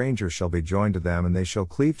 and the stranger shall be joined to them and they shall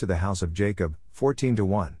cleave to the house of Jacob,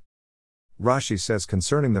 14-1. Rashi says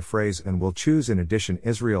concerning the phrase and will choose in addition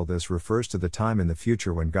Israel, this refers to the time in the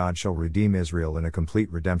future when God shall redeem Israel in a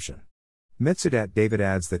complete redemption. Metzudat David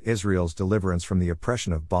adds that Israel's deliverance from the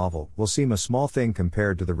oppression of Bavel will seem a small thing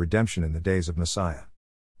compared to the redemption in the days of Messiah.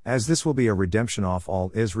 As this will be a redemption off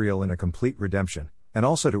all Israel in a complete redemption, and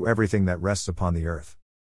also to everything that rests upon the earth.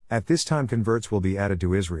 At this time converts will be added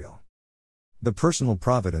to Israel. The personal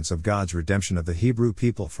providence of God's redemption of the Hebrew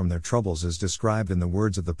people from their troubles is described in the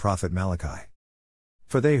words of the prophet Malachi.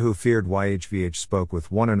 For they who feared YHVH spoke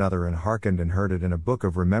with one another and hearkened and heard it, and a book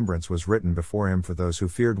of remembrance was written before him for those who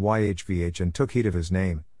feared YHVH and took heed of his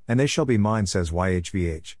name, and they shall be mine, says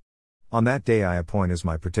YHVH. On that day I appoint as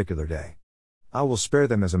my particular day. I will spare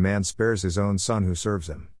them as a man spares his own son who serves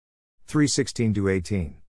him.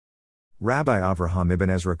 3:16-18. Rabbi Avraham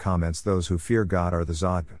ibn Ezra comments, those who fear God are the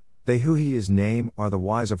Zod. They who he his name are the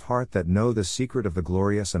wise of heart that know the secret of the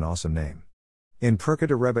glorious and awesome name. In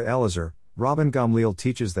Perkata Rebbe Elazar, Rabban Gamliel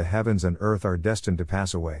teaches the heavens and earth are destined to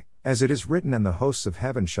pass away, as it is written, and the hosts of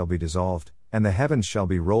heaven shall be dissolved, and the heavens shall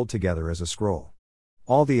be rolled together as a scroll.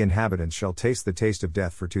 All the inhabitants shall taste the taste of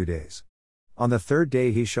death for 2 days. On the 3rd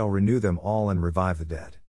day he shall renew them all and revive the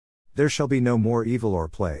dead. There shall be no more evil or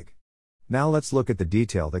plague. Now let's look at the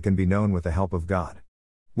detail that can be known with the help of God.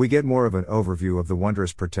 We get more of an overview of the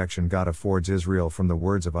wondrous protection God affords Israel from the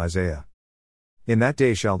words of Isaiah. In that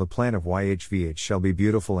day shall the plant of YHVH shall be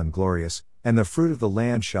beautiful and glorious, and the fruit of the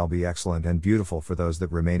land shall be excellent and beautiful for those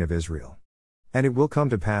that remain of Israel. And it will come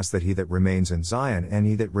to pass that he that remains in Zion and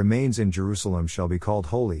he that remains in Jerusalem shall be called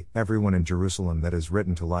holy, everyone in Jerusalem that is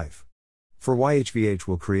written to life. For YHVH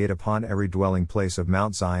will create upon every dwelling place of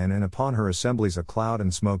Mount Zion and upon her assemblies a cloud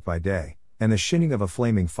and smoke by day, and the shining of a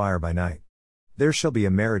flaming fire by night. There shall be a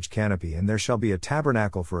marriage canopy, and there shall be a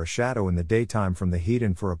tabernacle for a shadow in the daytime from the heat,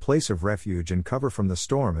 and for a place of refuge and cover from the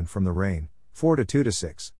storm and from the rain.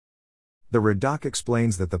 4-2-6. The Radak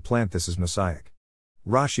explains that the plant this is Messiah.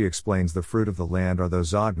 Rashi explains the fruit of the land are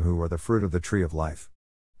those Zod who are the fruit of the tree of life.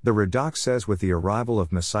 The Radak says with the arrival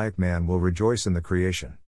of Messiah man will rejoice in the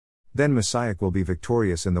creation. Then Messiah will be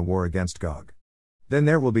victorious in the war against Gog. Then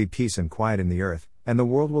there will be peace and quiet in the earth, and the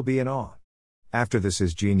world will be in awe. After this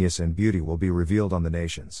his genius and beauty will be revealed on the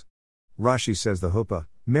nations. Rashi says the huppah,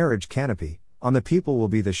 marriage canopy, on the people will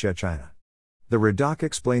be the Shechina. The Radak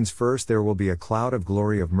explains first there will be a cloud of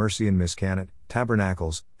glory of mercy in Mishkanot,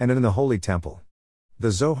 tabernacles, and in the holy temple.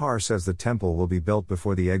 The Zohar says the temple will be built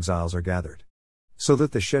before the exiles are gathered, so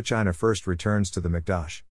that the Shechina first returns to the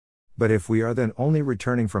Mikdash. But if we are then only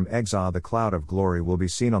returning from exile, the cloud of glory will be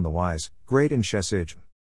seen on the wise, great and Shesij.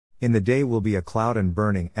 In the day will be a cloud and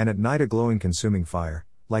burning, and at night a glowing consuming fire,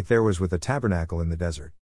 like there was with the tabernacle in the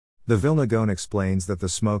desert. The Vilna Gaon explains that the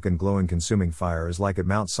smoke and glowing consuming fire is like at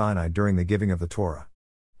Mount Sinai during the giving of the Torah.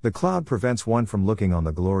 The cloud prevents one from looking on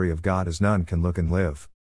the glory of God as none can look and live.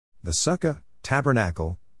 The sukkah,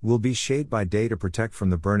 tabernacle, will be shade by day to protect from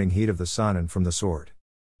the burning heat of the sun and from the sword.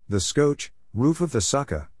 The skoch, roof of the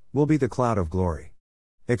sukkah, will be the cloud of glory.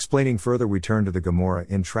 Explaining further, we turn to the Gemara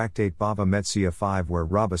in Tractate Bava Metzia 5, where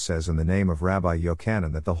Rabbah says in the name of Rabbi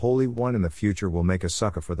Yochanan that the Holy One in the future will make a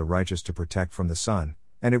sukkah for the righteous to protect from the sun,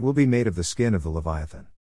 and it will be made of the skin of the Leviathan.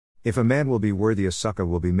 If a man will be worthy, a sukkah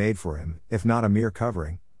will be made for him, if not a mere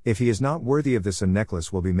covering. If he is not worthy of this, a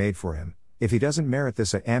necklace will be made for him. If he doesn't merit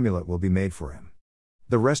this, an amulet will be made for him.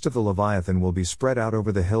 The rest of the Leviathan will be spread out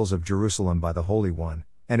over the hills of Jerusalem by the Holy One,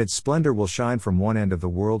 and its splendor will shine from one end of the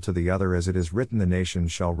world to the other, as it is written, the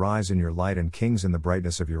nations shall rise in your light and kings in the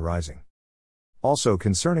brightness of your rising. Also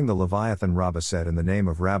concerning the Leviathan, Rabbah said in the name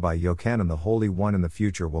of Rabbi Yochanan, the Holy One in the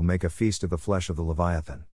future will make a feast of the flesh of the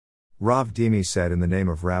Leviathan. Rav Dimi said in the name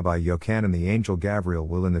of Rabbi Yochanan, the angel Gabriel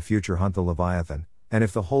will in the future hunt the Leviathan, and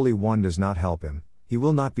if the Holy One does not help him, he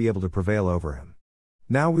will not be able to prevail over him.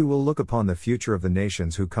 Now we will look upon the future of the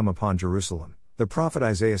nations who come upon Jerusalem. The prophet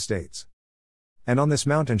Isaiah states, "And on this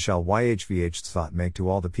mountain shall Yhvh make to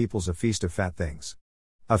all the peoples a feast of fat things.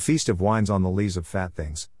 A feast of wines on the lees of fat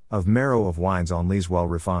things, of marrow of wines on lees well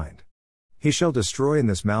refined. He shall destroy in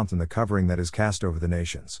this mountain the covering that is cast over the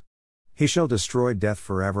nations. He shall destroy death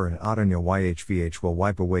forever, and Adonai Yhvh will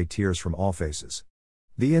wipe away tears from all faces.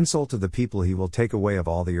 The insult of the people he will take away of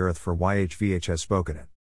all the earth, for Yhvh has spoken it."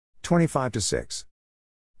 25-6.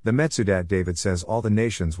 The Metzudat David says all the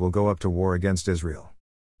nations will go up to war against Israel.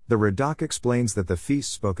 The Radak explains that the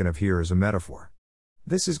feast spoken of here is a metaphor.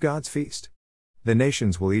 This is God's feast. The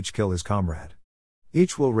nations will each kill his comrade.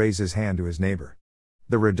 Each will raise his hand to his neighbor.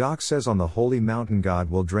 The Radak says on the holy mountain God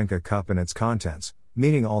will drink a cup and its contents,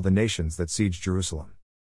 meaning all the nations that siege Jerusalem.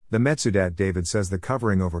 The Metzudat David says the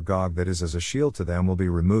covering over Gog that is as a shield to them will be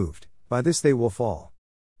removed, by this they will fall.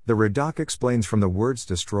 The Radak explains from the words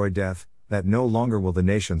destroy death, that no longer will the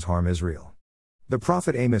nations harm Israel. The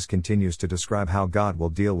prophet Amos continues to describe how God will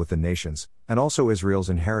deal with the nations, and also Israel's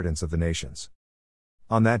inheritance of the nations.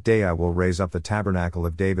 On that day I will raise up the tabernacle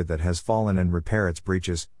of David that has fallen and repair its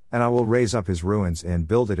breaches, and I will raise up his ruins and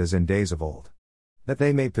build it as in days of old. That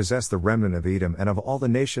they may possess the remnant of Edom and of all the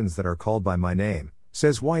nations that are called by my name,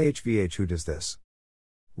 says Yhvh. Who does this?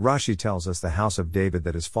 Rashi tells us the house of David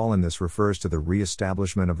that is fallen. This refers to the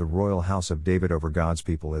re-establishment of the royal house of David over God's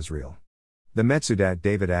people Israel. The Metzudat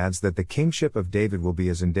David adds that the kingship of David will be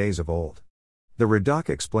as in days of old. The Radak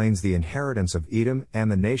explains the inheritance of Edom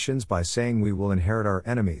and the nations by saying we will inherit our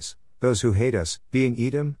enemies, those who hate us, being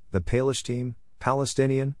Edom, the Palestine,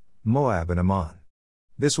 Palestinian, Moab and Ammon.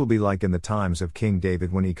 This will be like in the times of King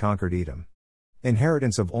David when he conquered Edom.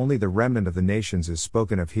 Inheritance of only the remnant of the nations is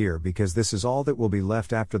spoken of here because this is all that will be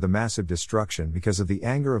left after the massive destruction because of the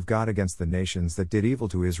anger of God against the nations that did evil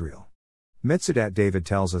to Israel. Metzudat David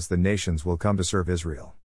tells us the nations will come to serve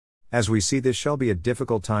Israel. As we see, this shall be a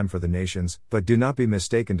difficult time for the nations, but do not be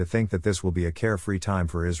mistaken to think that this will be a carefree time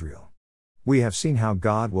for Israel. We have seen how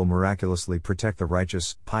God will miraculously protect the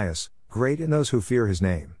righteous, pious, great and those who fear his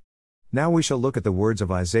name. Now we shall look at the words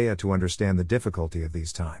of Isaiah to understand the difficulty of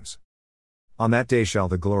these times. On that day shall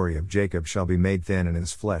the glory of Jacob shall be made thin and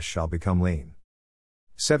his flesh shall become lean.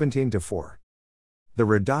 17-4. The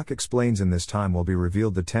Radak explains in this time will be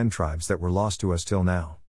revealed the 10 tribes that were lost to us till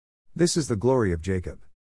now. This is the glory of Jacob.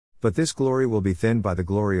 But this glory will be thinned by the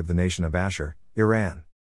glory of the nation of Asher, Iran.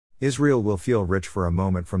 Israel will feel rich for a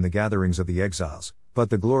moment from the gatherings of the exiles, but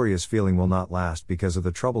the glorious feeling will not last because of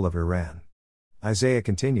the trouble of Iran. Isaiah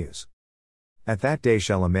continues. At that day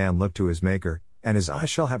shall a man look to his Maker, and his eyes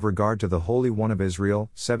shall have regard to the Holy One of Israel.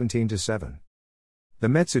 17-7. The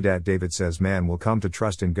Metzudat David says man will come to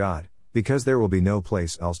trust in God, because there will be no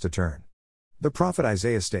place else to turn. The prophet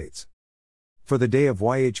Isaiah states, "For the day of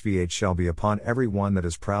Yhvh shall be upon every one that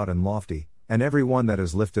is proud and lofty, and every one that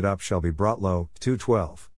is lifted up shall be brought low."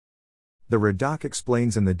 2:12. The Radak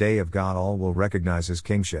explains in the day of God all will recognize his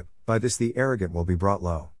kingship, by this the arrogant will be brought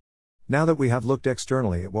low. Now that we have looked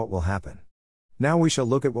externally at what will happen, now we shall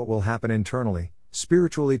look at what will happen internally,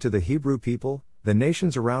 spiritually to the Hebrew people, the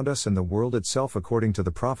nations around us and the world itself according to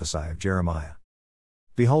the prophecy of Jeremiah.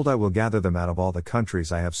 Behold, I will gather them out of all the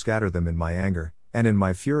countries I have scattered them in my anger, and in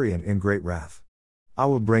my fury and in great wrath. I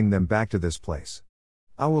will bring them back to this place.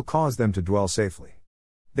 I will cause them to dwell safely.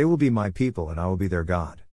 They will be my people and I will be their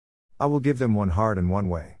God. I will give them one heart and one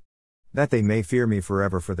way, that they may fear me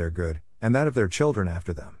forever for their good, and that of their children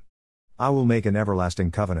after them. I will make an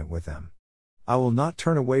everlasting covenant with them. I will not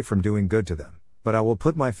turn away from doing good to them, But I will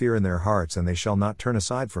put my fear in their hearts and they shall not turn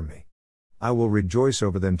aside from me. I will rejoice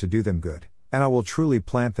over them to do them good, and I will truly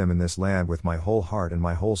plant them in this land with my whole heart and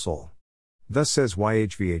my whole soul. Thus says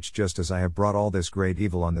YHVH, just as I have brought all this great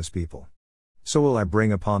evil on this people, so will I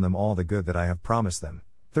bring upon them all the good that I have promised them.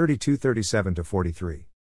 32:37-43.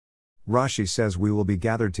 Rashi says we will be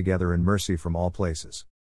gathered together in mercy from all places.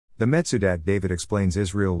 The Metsudat David explains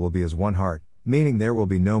Israel will be as one heart, meaning there will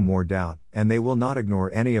be no more doubt, and they will not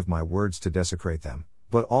ignore any of my words to desecrate them,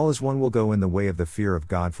 but all as one will go in the way of the fear of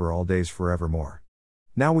God for all days forevermore.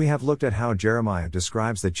 Now we have looked at how Jeremiah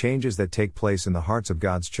describes the changes that take place in the hearts of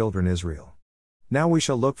God's children Israel. Now we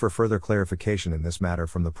shall look for further clarification in this matter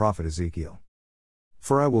from the prophet Ezekiel.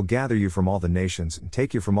 For I will gather you from all the nations and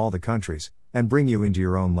take you from all the countries, and bring you into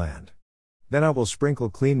your own land. Then I will sprinkle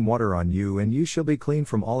clean water on you, and you shall be clean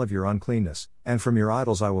from all of your uncleanness, and from your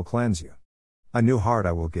idols I will cleanse you. A new heart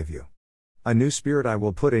I will give you. A new spirit I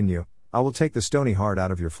will put in you, I will take the stony heart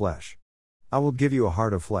out of your flesh. I will give you a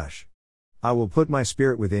heart of flesh. I will put my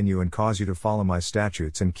spirit within you and cause you to follow my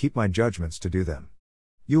statutes and keep my judgments to do them.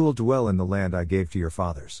 You will dwell in the land I gave to your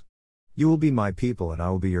fathers. You will be my people and I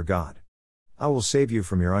will be your God. I will save you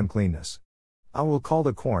from your uncleanness. I will call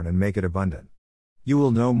the corn and make it abundant. You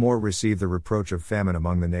will no more receive the reproach of famine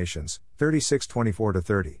among the nations.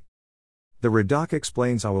 36:24-30. The Radak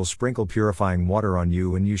explains, I will sprinkle purifying water on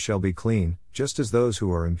you and you shall be clean, just as those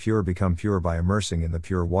who are impure become pure by immersing in the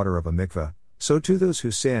pure water of a mikveh, so too those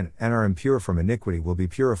who sin and are impure from iniquity will be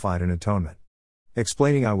purified in atonement.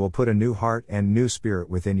 Explaining, I will put a new heart and new spirit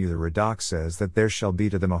within you. The Radak says that there shall be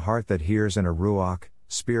to them a heart that hears and a ruach,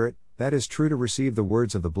 spirit, that is true to receive the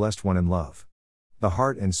words of the Blessed One in love. The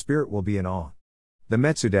heart and spirit will be in awe. The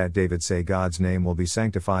Metsudat David say God's name will be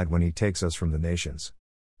sanctified when he takes us from the nations.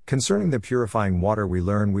 Concerning the purifying water we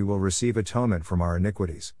learn we will receive atonement from our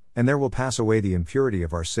iniquities, and there will pass away the impurity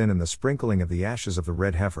of our sin and the sprinkling of the ashes of the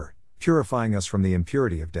red heifer, purifying us from the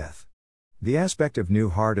impurity of death. The aspect of new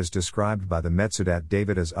heart is described by the Metsudat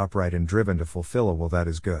David as upright and driven to fulfill a will that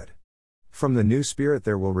is good. From the new spirit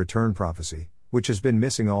there will return prophecy, which has been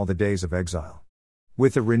missing all the days of exile.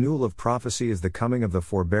 With the renewal of prophecy is the coming of the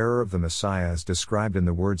forbearer of the Messiah as described in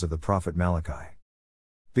the words of the prophet Malachi.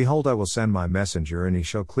 Behold, I will send my messenger and he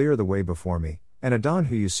shall clear the way before me, and Adon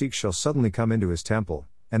who you seek shall suddenly come into his temple,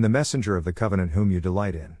 and the messenger of the covenant whom you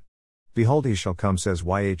delight in. Behold, he shall come, says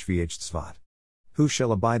YHVH Tzvat. Who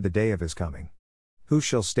shall abide the day of his coming? Who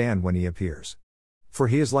shall stand when he appears? For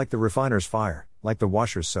he is like the refiner's fire, like the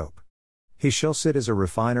washer's soap. He shall sit as a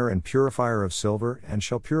refiner and purifier of silver, and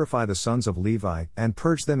shall purify the sons of Levi, and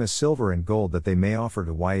purge them as silver and gold, that they may offer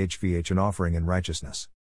to YHVH an offering in righteousness.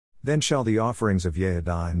 Then shall the offerings of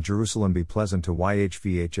Yehudah and Jerusalem be pleasant to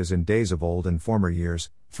YHVH as in days of old and former years.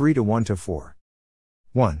 3:1-4.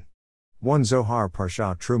 1 Zohar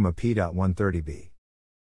Parsha Truma p.130b.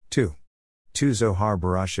 2 Zohar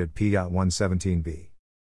Barashit p.117b.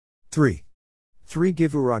 3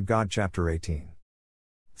 Givurah God chapter 18.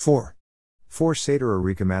 4 Seder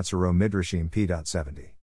Arika Matzaro Midrashim p.70.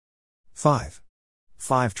 5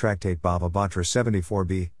 Tractate Bava Batra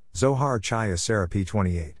 74b, Zohar Chaya Sarah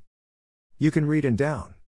p28. You can read and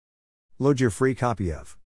download your free copy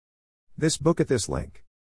of this book at this link.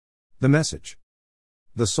 The message.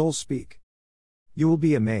 The souls speak. You will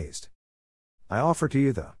be amazed. I offer to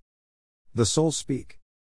you the souls speak.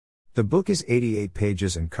 The book is 88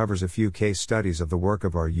 pages and covers a few case studies of the work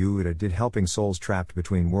of our Yehuda did helping souls trapped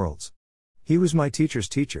between worlds. He was my teacher's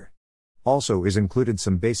teacher. Also is included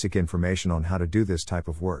some basic information on how to do this type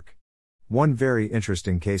of work. One very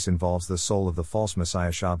interesting case involves the soul of the false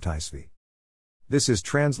Messiah Shabtai Tzvi. This is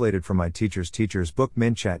translated from my teacher's book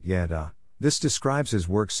Minchat Yehuda. This describes his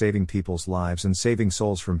work saving people's lives and saving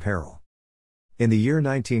souls from peril. In the year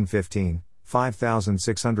 1915,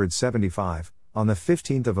 5675, on the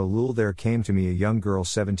 15th of Elul there came to me a young girl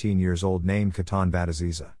 17 years old named Katan Bat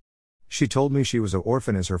Aziza. She told me she was an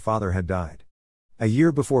orphan as her father had died. A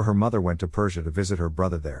year before her mother went to Persia to visit her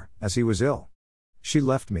brother there, as he was ill. She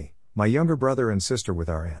left me, my younger brother and sister with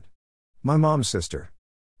our aunt. My mom's sister.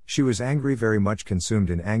 She was angry, very much consumed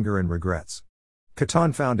in anger and regrets.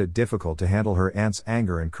 Katan found it difficult to handle her aunt's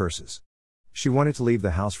anger and curses. She wanted to leave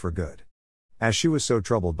the house for good, as she was so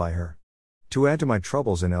troubled by her. To add to my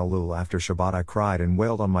troubles in Elul after Shabbat I cried and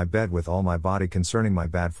wailed on my bed with all my body concerning my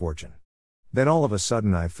bad fortune. Then all of a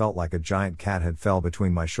sudden I felt like a giant cat had fell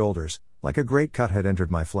between my shoulders, like a great cut had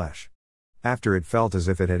entered my flesh. After it felt as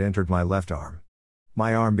if it had entered my left arm.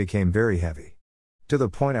 My arm became very heavy. To the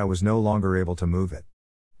point I was no longer able to move it.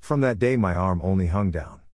 From that day my arm only hung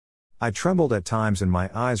down. I trembled at times and my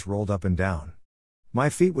eyes rolled up and down. My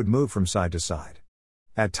feet would move from side to side.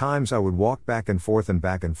 At times I would walk back and forth and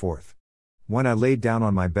back and forth. When I laid down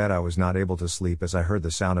on my bed, I was not able to sleep as I heard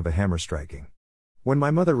the sound of a hammer striking. When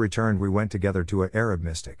my mother returned, we went together to an Arab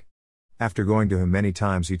mystic. After going to him many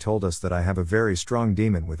times, he told us that I have a very strong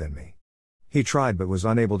demon within me. He tried but was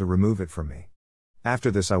unable to remove it from me.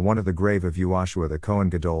 After this, I went to the grave of Yehoshua the Kohen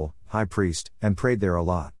Gadol, high priest, and prayed there a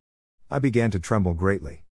lot. I began to tremble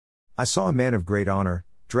greatly. I saw a man of great honor,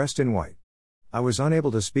 dressed in white. I was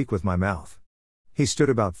unable to speak with my mouth. He stood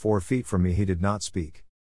about 4 feet from me. He did not speak.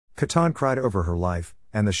 Khatan cried over her life,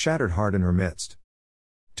 and the shattered heart in her midst.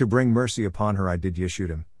 To bring mercy upon her, I did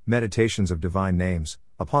Yeshudim, meditations of divine names,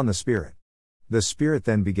 upon the Spirit. The Spirit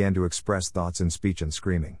then began to express thoughts in speech and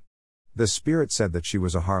screaming. The Spirit said that she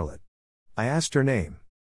was a harlot. I asked her name.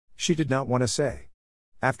 She did not want to say.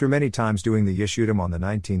 After many times doing the Yeshudim on the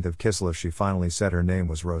 19th of Kislev, she finally said her name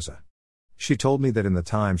was Rosa. She told me that in the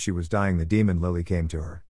time she was dying, the demon Lily came to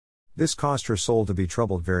her. This caused her soul to be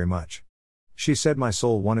troubled very much. She said my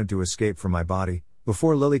soul wanted to escape from my body,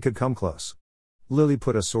 before Lily could come close. Lily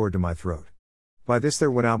put a sword to my throat. By this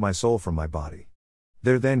there went out my soul from my body.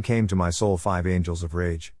 There then came to my soul 5 angels of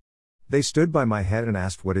rage. They stood by my head and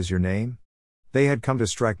asked, "What is your name?" They had come to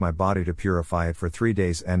strike my body to purify it for 3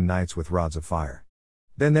 days and nights with rods of fire.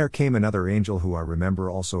 Then there came another angel who I remember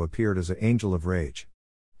also appeared as an angel of rage.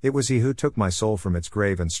 It was he who took my soul from its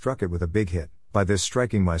grave and struck it with a big hit. By this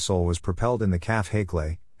striking my soul was propelled in the Kaf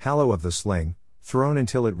Hakle, hallow of the sling, thrown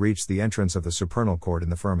until it reached the entrance of the supernal court in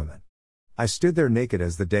the firmament. I stood there naked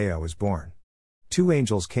as the day I was born. 2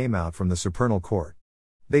 angels came out from the supernal court.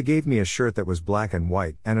 They gave me a shirt that was black and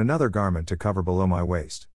white and another garment to cover below my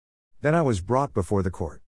waist. Then I was brought before the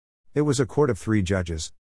court. It was a court of 3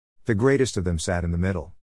 judges. The greatest of them sat in the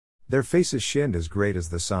middle. Their faces shined as great as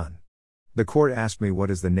the sun. The court asked me, "What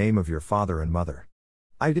is the name of your father and mother?"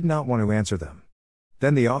 I did not want to answer them.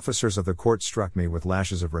 Then the officers of the court struck me with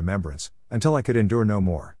lashes of remembrance, until I could endure no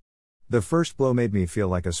more. The first blow made me feel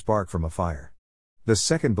like a spark from a fire. The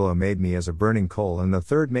second blow made me as a burning coal, and the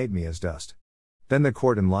third made me as dust. Then the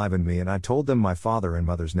court enlivened me, and I told them my father and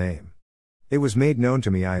mother's name. It was made known to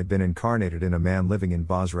me I had been incarnated in a man living in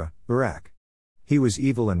Basra, Iraq. He was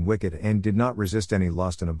evil and wicked and did not resist any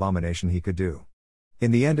lust and abomination he could do. In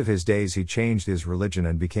the end of his days he changed his religion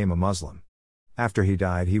and became a Muslim. After he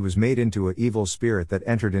died, he was made into an evil spirit that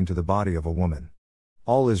entered into the body of a woman.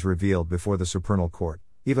 All is revealed before the supernal court,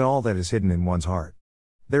 even all that is hidden in one's heart.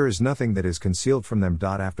 There is nothing that is concealed from them.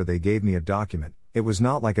 After they gave me a document, it was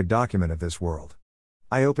not like a document of this world.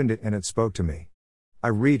 I opened it and it spoke to me. I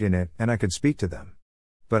read in it and I could speak to them.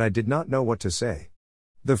 But I did not know what to say.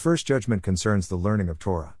 The first judgment concerns the learning of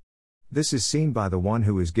Torah. This is seen by the one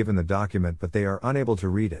who is given the document, but they are unable to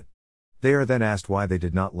read it. They are then asked why they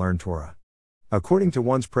did not learn Torah. According to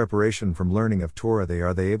one's preparation from learning of Torah,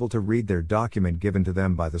 they able to read their document given to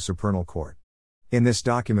them by the supernal court. In this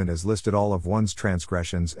document is listed all of one's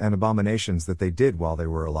transgressions and abominations that they did while they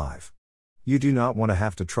were alive. You do not want to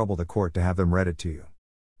have to trouble the court to have them read it to you.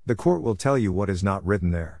 The court will tell you what is not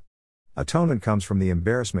written there. Atonement comes from the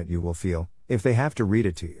embarrassment you will feel if they have to read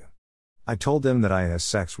it to you. I told them that I had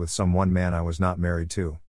sex with one man I was not married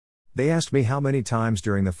to. They asked me how many times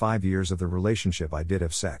during the 5 years of the relationship I did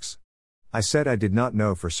have sex. I said I did not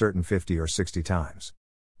know for certain, 50 or 60 times.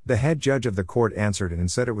 The head judge of the court answered and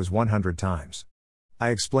said it was 100 times.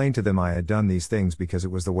 I explained to them I had done these things because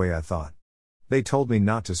it was the way I thought. They told me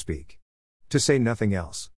not to speak. To say nothing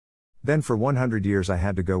else. Then for 100 years I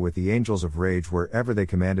had to go with the angels of rage wherever they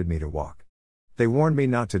commanded me to walk. They warned me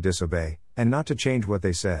not to disobey, and not to change what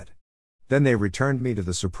they said. Then they returned me to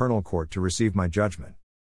the supernal court to receive my judgment.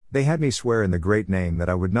 They had me swear in the great name that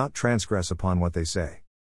I would not transgress upon what they say.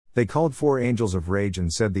 They called 4 angels of rage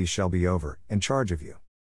and said, "These shall be over, in charge of you.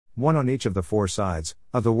 1 on each of the 4 sides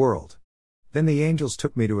of the world." Then the angels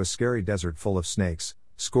took me to a scary desert full of snakes,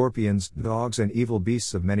 scorpions, dogs, and evil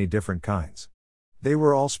beasts of many different kinds. They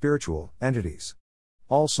were all spiritual entities.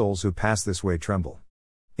 All souls who pass this way tremble.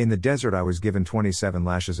 In the desert I was given 27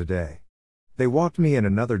 lashes a day. They walked me in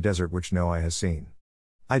another desert which no eye has seen.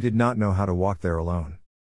 I did not know how to walk there alone.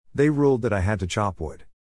 They ruled that I had to chop wood.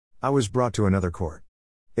 I was brought to another court.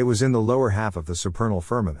 It was in the lower half of the supernal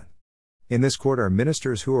firmament. In this court are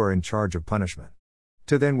ministers who are in charge of punishment.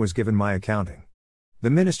 To them was given my accounting. The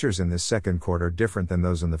ministers in this second court are different than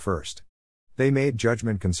those in the first. They made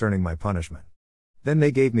judgment concerning my punishment. Then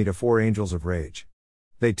they gave me to 4 angels of rage.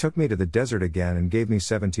 They took me to the desert again and gave me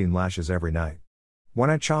 17 lashes every night. When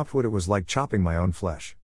I chopped wood, it was like chopping my own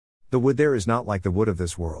flesh. The wood there is not like the wood of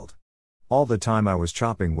this world. All the time I was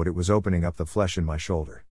chopping wood, it was opening up the flesh in my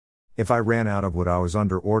shoulder. If I ran out of wood, I was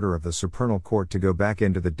under order of the supernal court to go back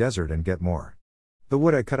into the desert and get more. The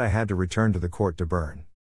wood I cut I had to return to the court to burn.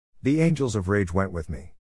 The angels of rage went with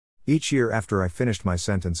me. Each year after I finished my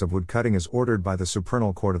sentence of woodcutting as ordered by the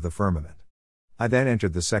supernal court of the firmament. I then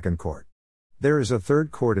entered the second court. There is a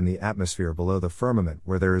third court in the atmosphere below the firmament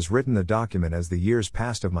where there is written the document as the years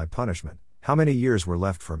passed of my punishment, how many years were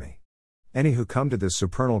left for me. Any who come to this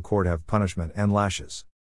supernal court have punishment and lashes.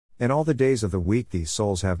 In all the days of the week these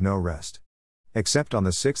souls have no rest. Except on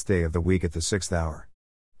the 6th day of the week at the 6th hour.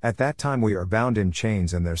 At that time we are bound in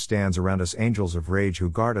chains and there stands around us angels of rage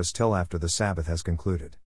who guard us till after the Sabbath has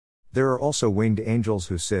concluded. There are also winged angels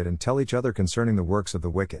who sit and tell each other concerning the works of the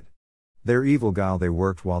wicked. Their evil guile they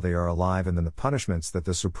worked while they are alive and then the punishments that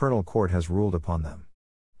the supernal court has ruled upon them.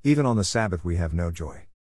 Even on the Sabbath we have no joy.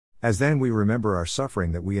 As then we remember our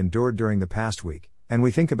suffering that we endured during the past week, and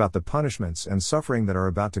we think about the punishments and suffering that are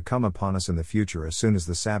about to come upon us in the future as soon as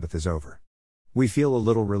the Sabbath is over. We feel a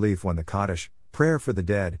little relief when the Kaddish, prayer for the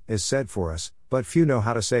dead, is said for us, but few know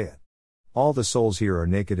how to say it. All the souls here are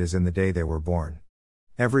naked as in the day they were born.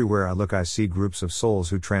 Everywhere I look I see groups of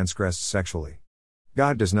souls who transgressed sexually.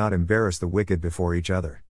 God does not embarrass the wicked before each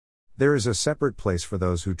other. There is a separate place for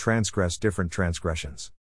those who transgress different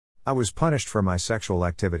transgressions. I was punished for my sexual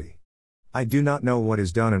activity. I do not know what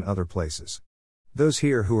is done in other places. Those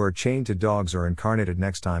here who are chained to dogs are incarnated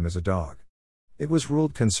next time as a dog. It was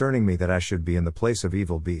ruled concerning me that I should be in the place of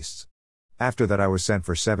evil beasts. After that I was sent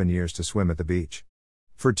for 7 years to swim at the beach.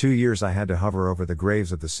 For 2 years I had to hover over the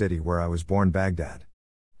graves of the city where I was born, Baghdad.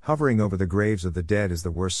 Hovering over the graves of the dead is the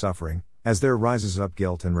worst suffering, as there rises up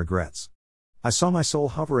guilt and regrets. I saw my soul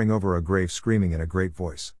hovering over a grave screaming in a great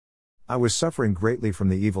voice. I was suffering greatly from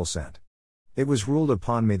the evil scent. It was ruled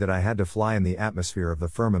upon me that I had to fly in the atmosphere of the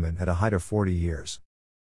firmament at a height of 40 years.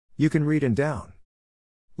 You can read and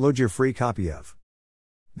download your free copy of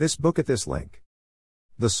this book at this link.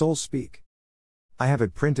 The Souls Speak. I have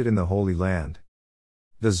it printed in the Holy Land.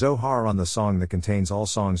 The Zohar on the song that contains all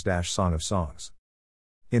songs - Song of Songs.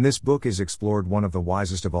 In this book is explored one of the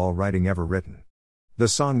wisest of all writing ever written. The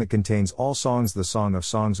song that contains all songs, the Song of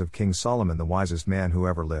Songs of King Solomon, the wisest man who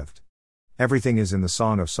ever lived. Everything is in the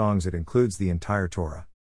Song of Songs. It includes the entire Torah.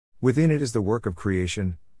 Within it is the work of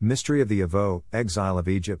creation, mystery of the Avo, exile of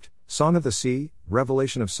Egypt, song of the sea,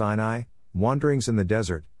 revelation of Sinai, wanderings in the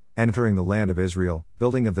desert, entering the land of Israel,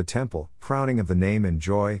 building of the temple, crowning of the name and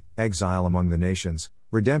joy, exile among the nations,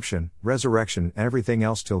 redemption, resurrection, and everything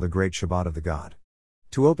else till the great Shabbat of the God.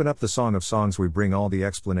 To open up the Song of Songs we bring all the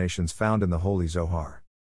explanations found in the Holy Zohar.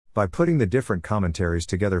 By putting the different commentaries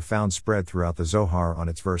together found spread throughout the Zohar on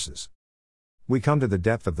its verses, we come to the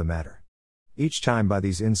depth of the matter. Each time by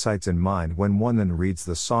these insights in mind when one then reads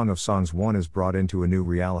the Song of Songs one is brought into a new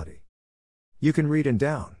reality. You can read and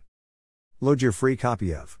download your free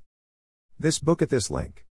copy of this book at this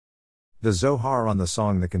link. The Zohar on the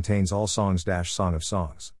song that contains all songs - Song of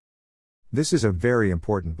Songs. This is a very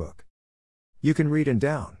important book. You can read and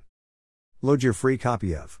download your free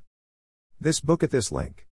copy of this book at this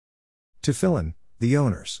link. Tefillin, the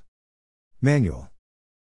owner's manual.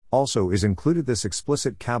 Also is included this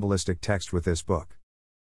explicit Kabbalistic text with this book.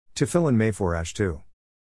 Tefillin Meforash 2.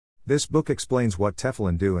 This book explains what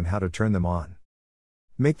tefillin do and how to turn them on.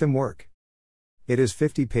 Make them work. It is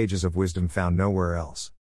 50 pages of wisdom found nowhere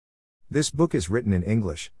else. This book is written in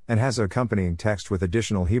English, and has accompanying text with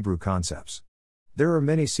additional Hebrew concepts. There are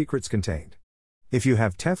many secrets contained. If you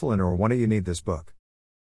have tefillin or want you need this book.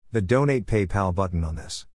 The Donate PayPal button on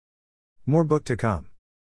this. More book to come.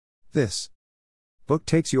 This book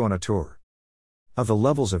takes you on a tour of the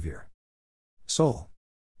levels of your soul.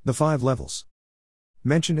 The 5 levels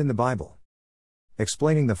mentioned in the Bible.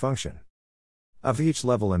 Explaining the function of each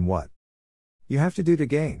level and what you have to do to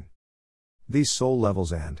gain these soul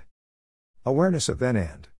levels and awareness of them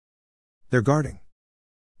and their guarding.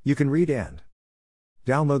 You can read and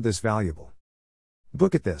download this valuable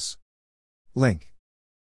book at this link.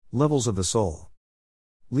 Levels of the Soul.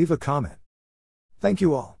 Leave a comment. Thank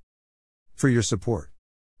you all for your support.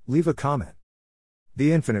 Leave a comment.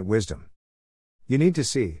 The infinite wisdom you need to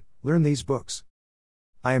see, learn these books.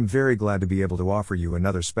 I am very glad to be able to offer you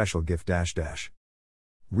another special gift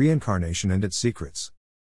 - Reincarnation and its Secrets.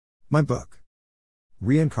 My book.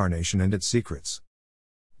 Reincarnation and its Secrets.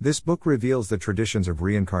 This book reveals the traditions of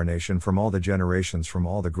reincarnation from all the generations from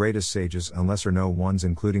all the greatest sages and lesser known ones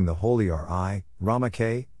including the Holy R.I., Rama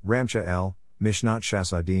K., Ramcha L., Mishnat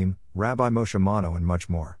Shasadim, Rabbi Moshe Mano and much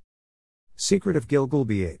more. Secret of Gilgul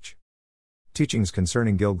BH. Teachings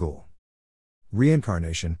concerning Gilgul.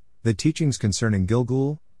 Reincarnation. The teachings concerning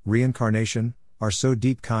Gilgul, reincarnation, are so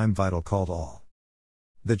deep Kaim vital called all.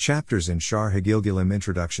 The chapters in Shar Hagilgilim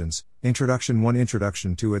introductions, Introduction 1,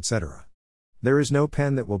 Introduction 2, etc. There is no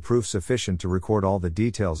pen that will prove sufficient to record all the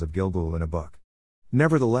details of Gilgul in a book.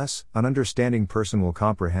 Nevertheless, an understanding person will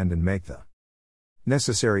comprehend and make the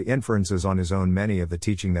necessary inferences on his own. Many of the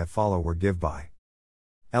teaching that follow were given by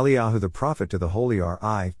Eliyahu the prophet to the holy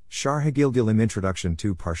R.I. Shar Hagilgilim. Introduction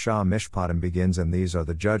to Parsha Mishpatim begins, and these are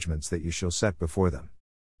the judgments that you shall set before them.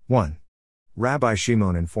 1. Rabbi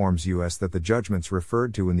Shimon informs us that the judgments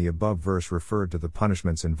referred to in the above verse referred to the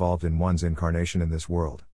punishments involved in one's incarnation in this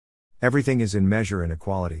world. Everything is in measure and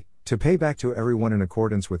equality, to pay back to everyone in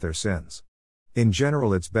accordance with their sins. In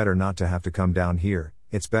general, it's better not to have to come down here,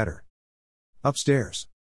 it's better upstairs.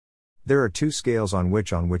 There are two scales on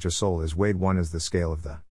which a soul is weighed. One is the scale of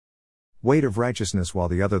the weight of righteousness, while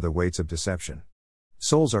the other the weights of deception.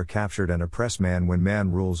 Souls are captured and oppress man when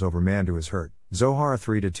man rules over man to his hurt. Zohar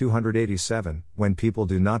 3-287. When people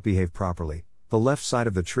do not behave properly, the left side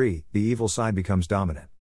of the tree, the evil side, becomes dominant.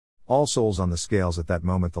 All souls on the scales at that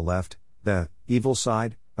moment, the left, the evil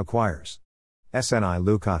side, acquires. Sni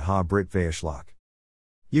Lukat ha Brit Vayishlach.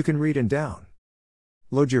 You can read and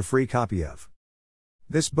download your free copy of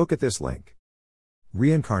this book at this link.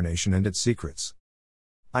 Reincarnation and its Secrets.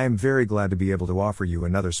 I am very glad to be able to offer you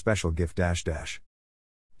another special gift.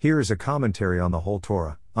 Here is a commentary on the whole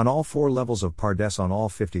Torah, on all 4 levels of Pardes, on all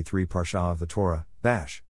 53 Parsha of the Torah.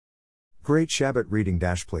 Great Shabbat reading.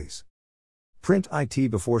 Please print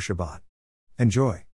it before Shabbat. Enjoy.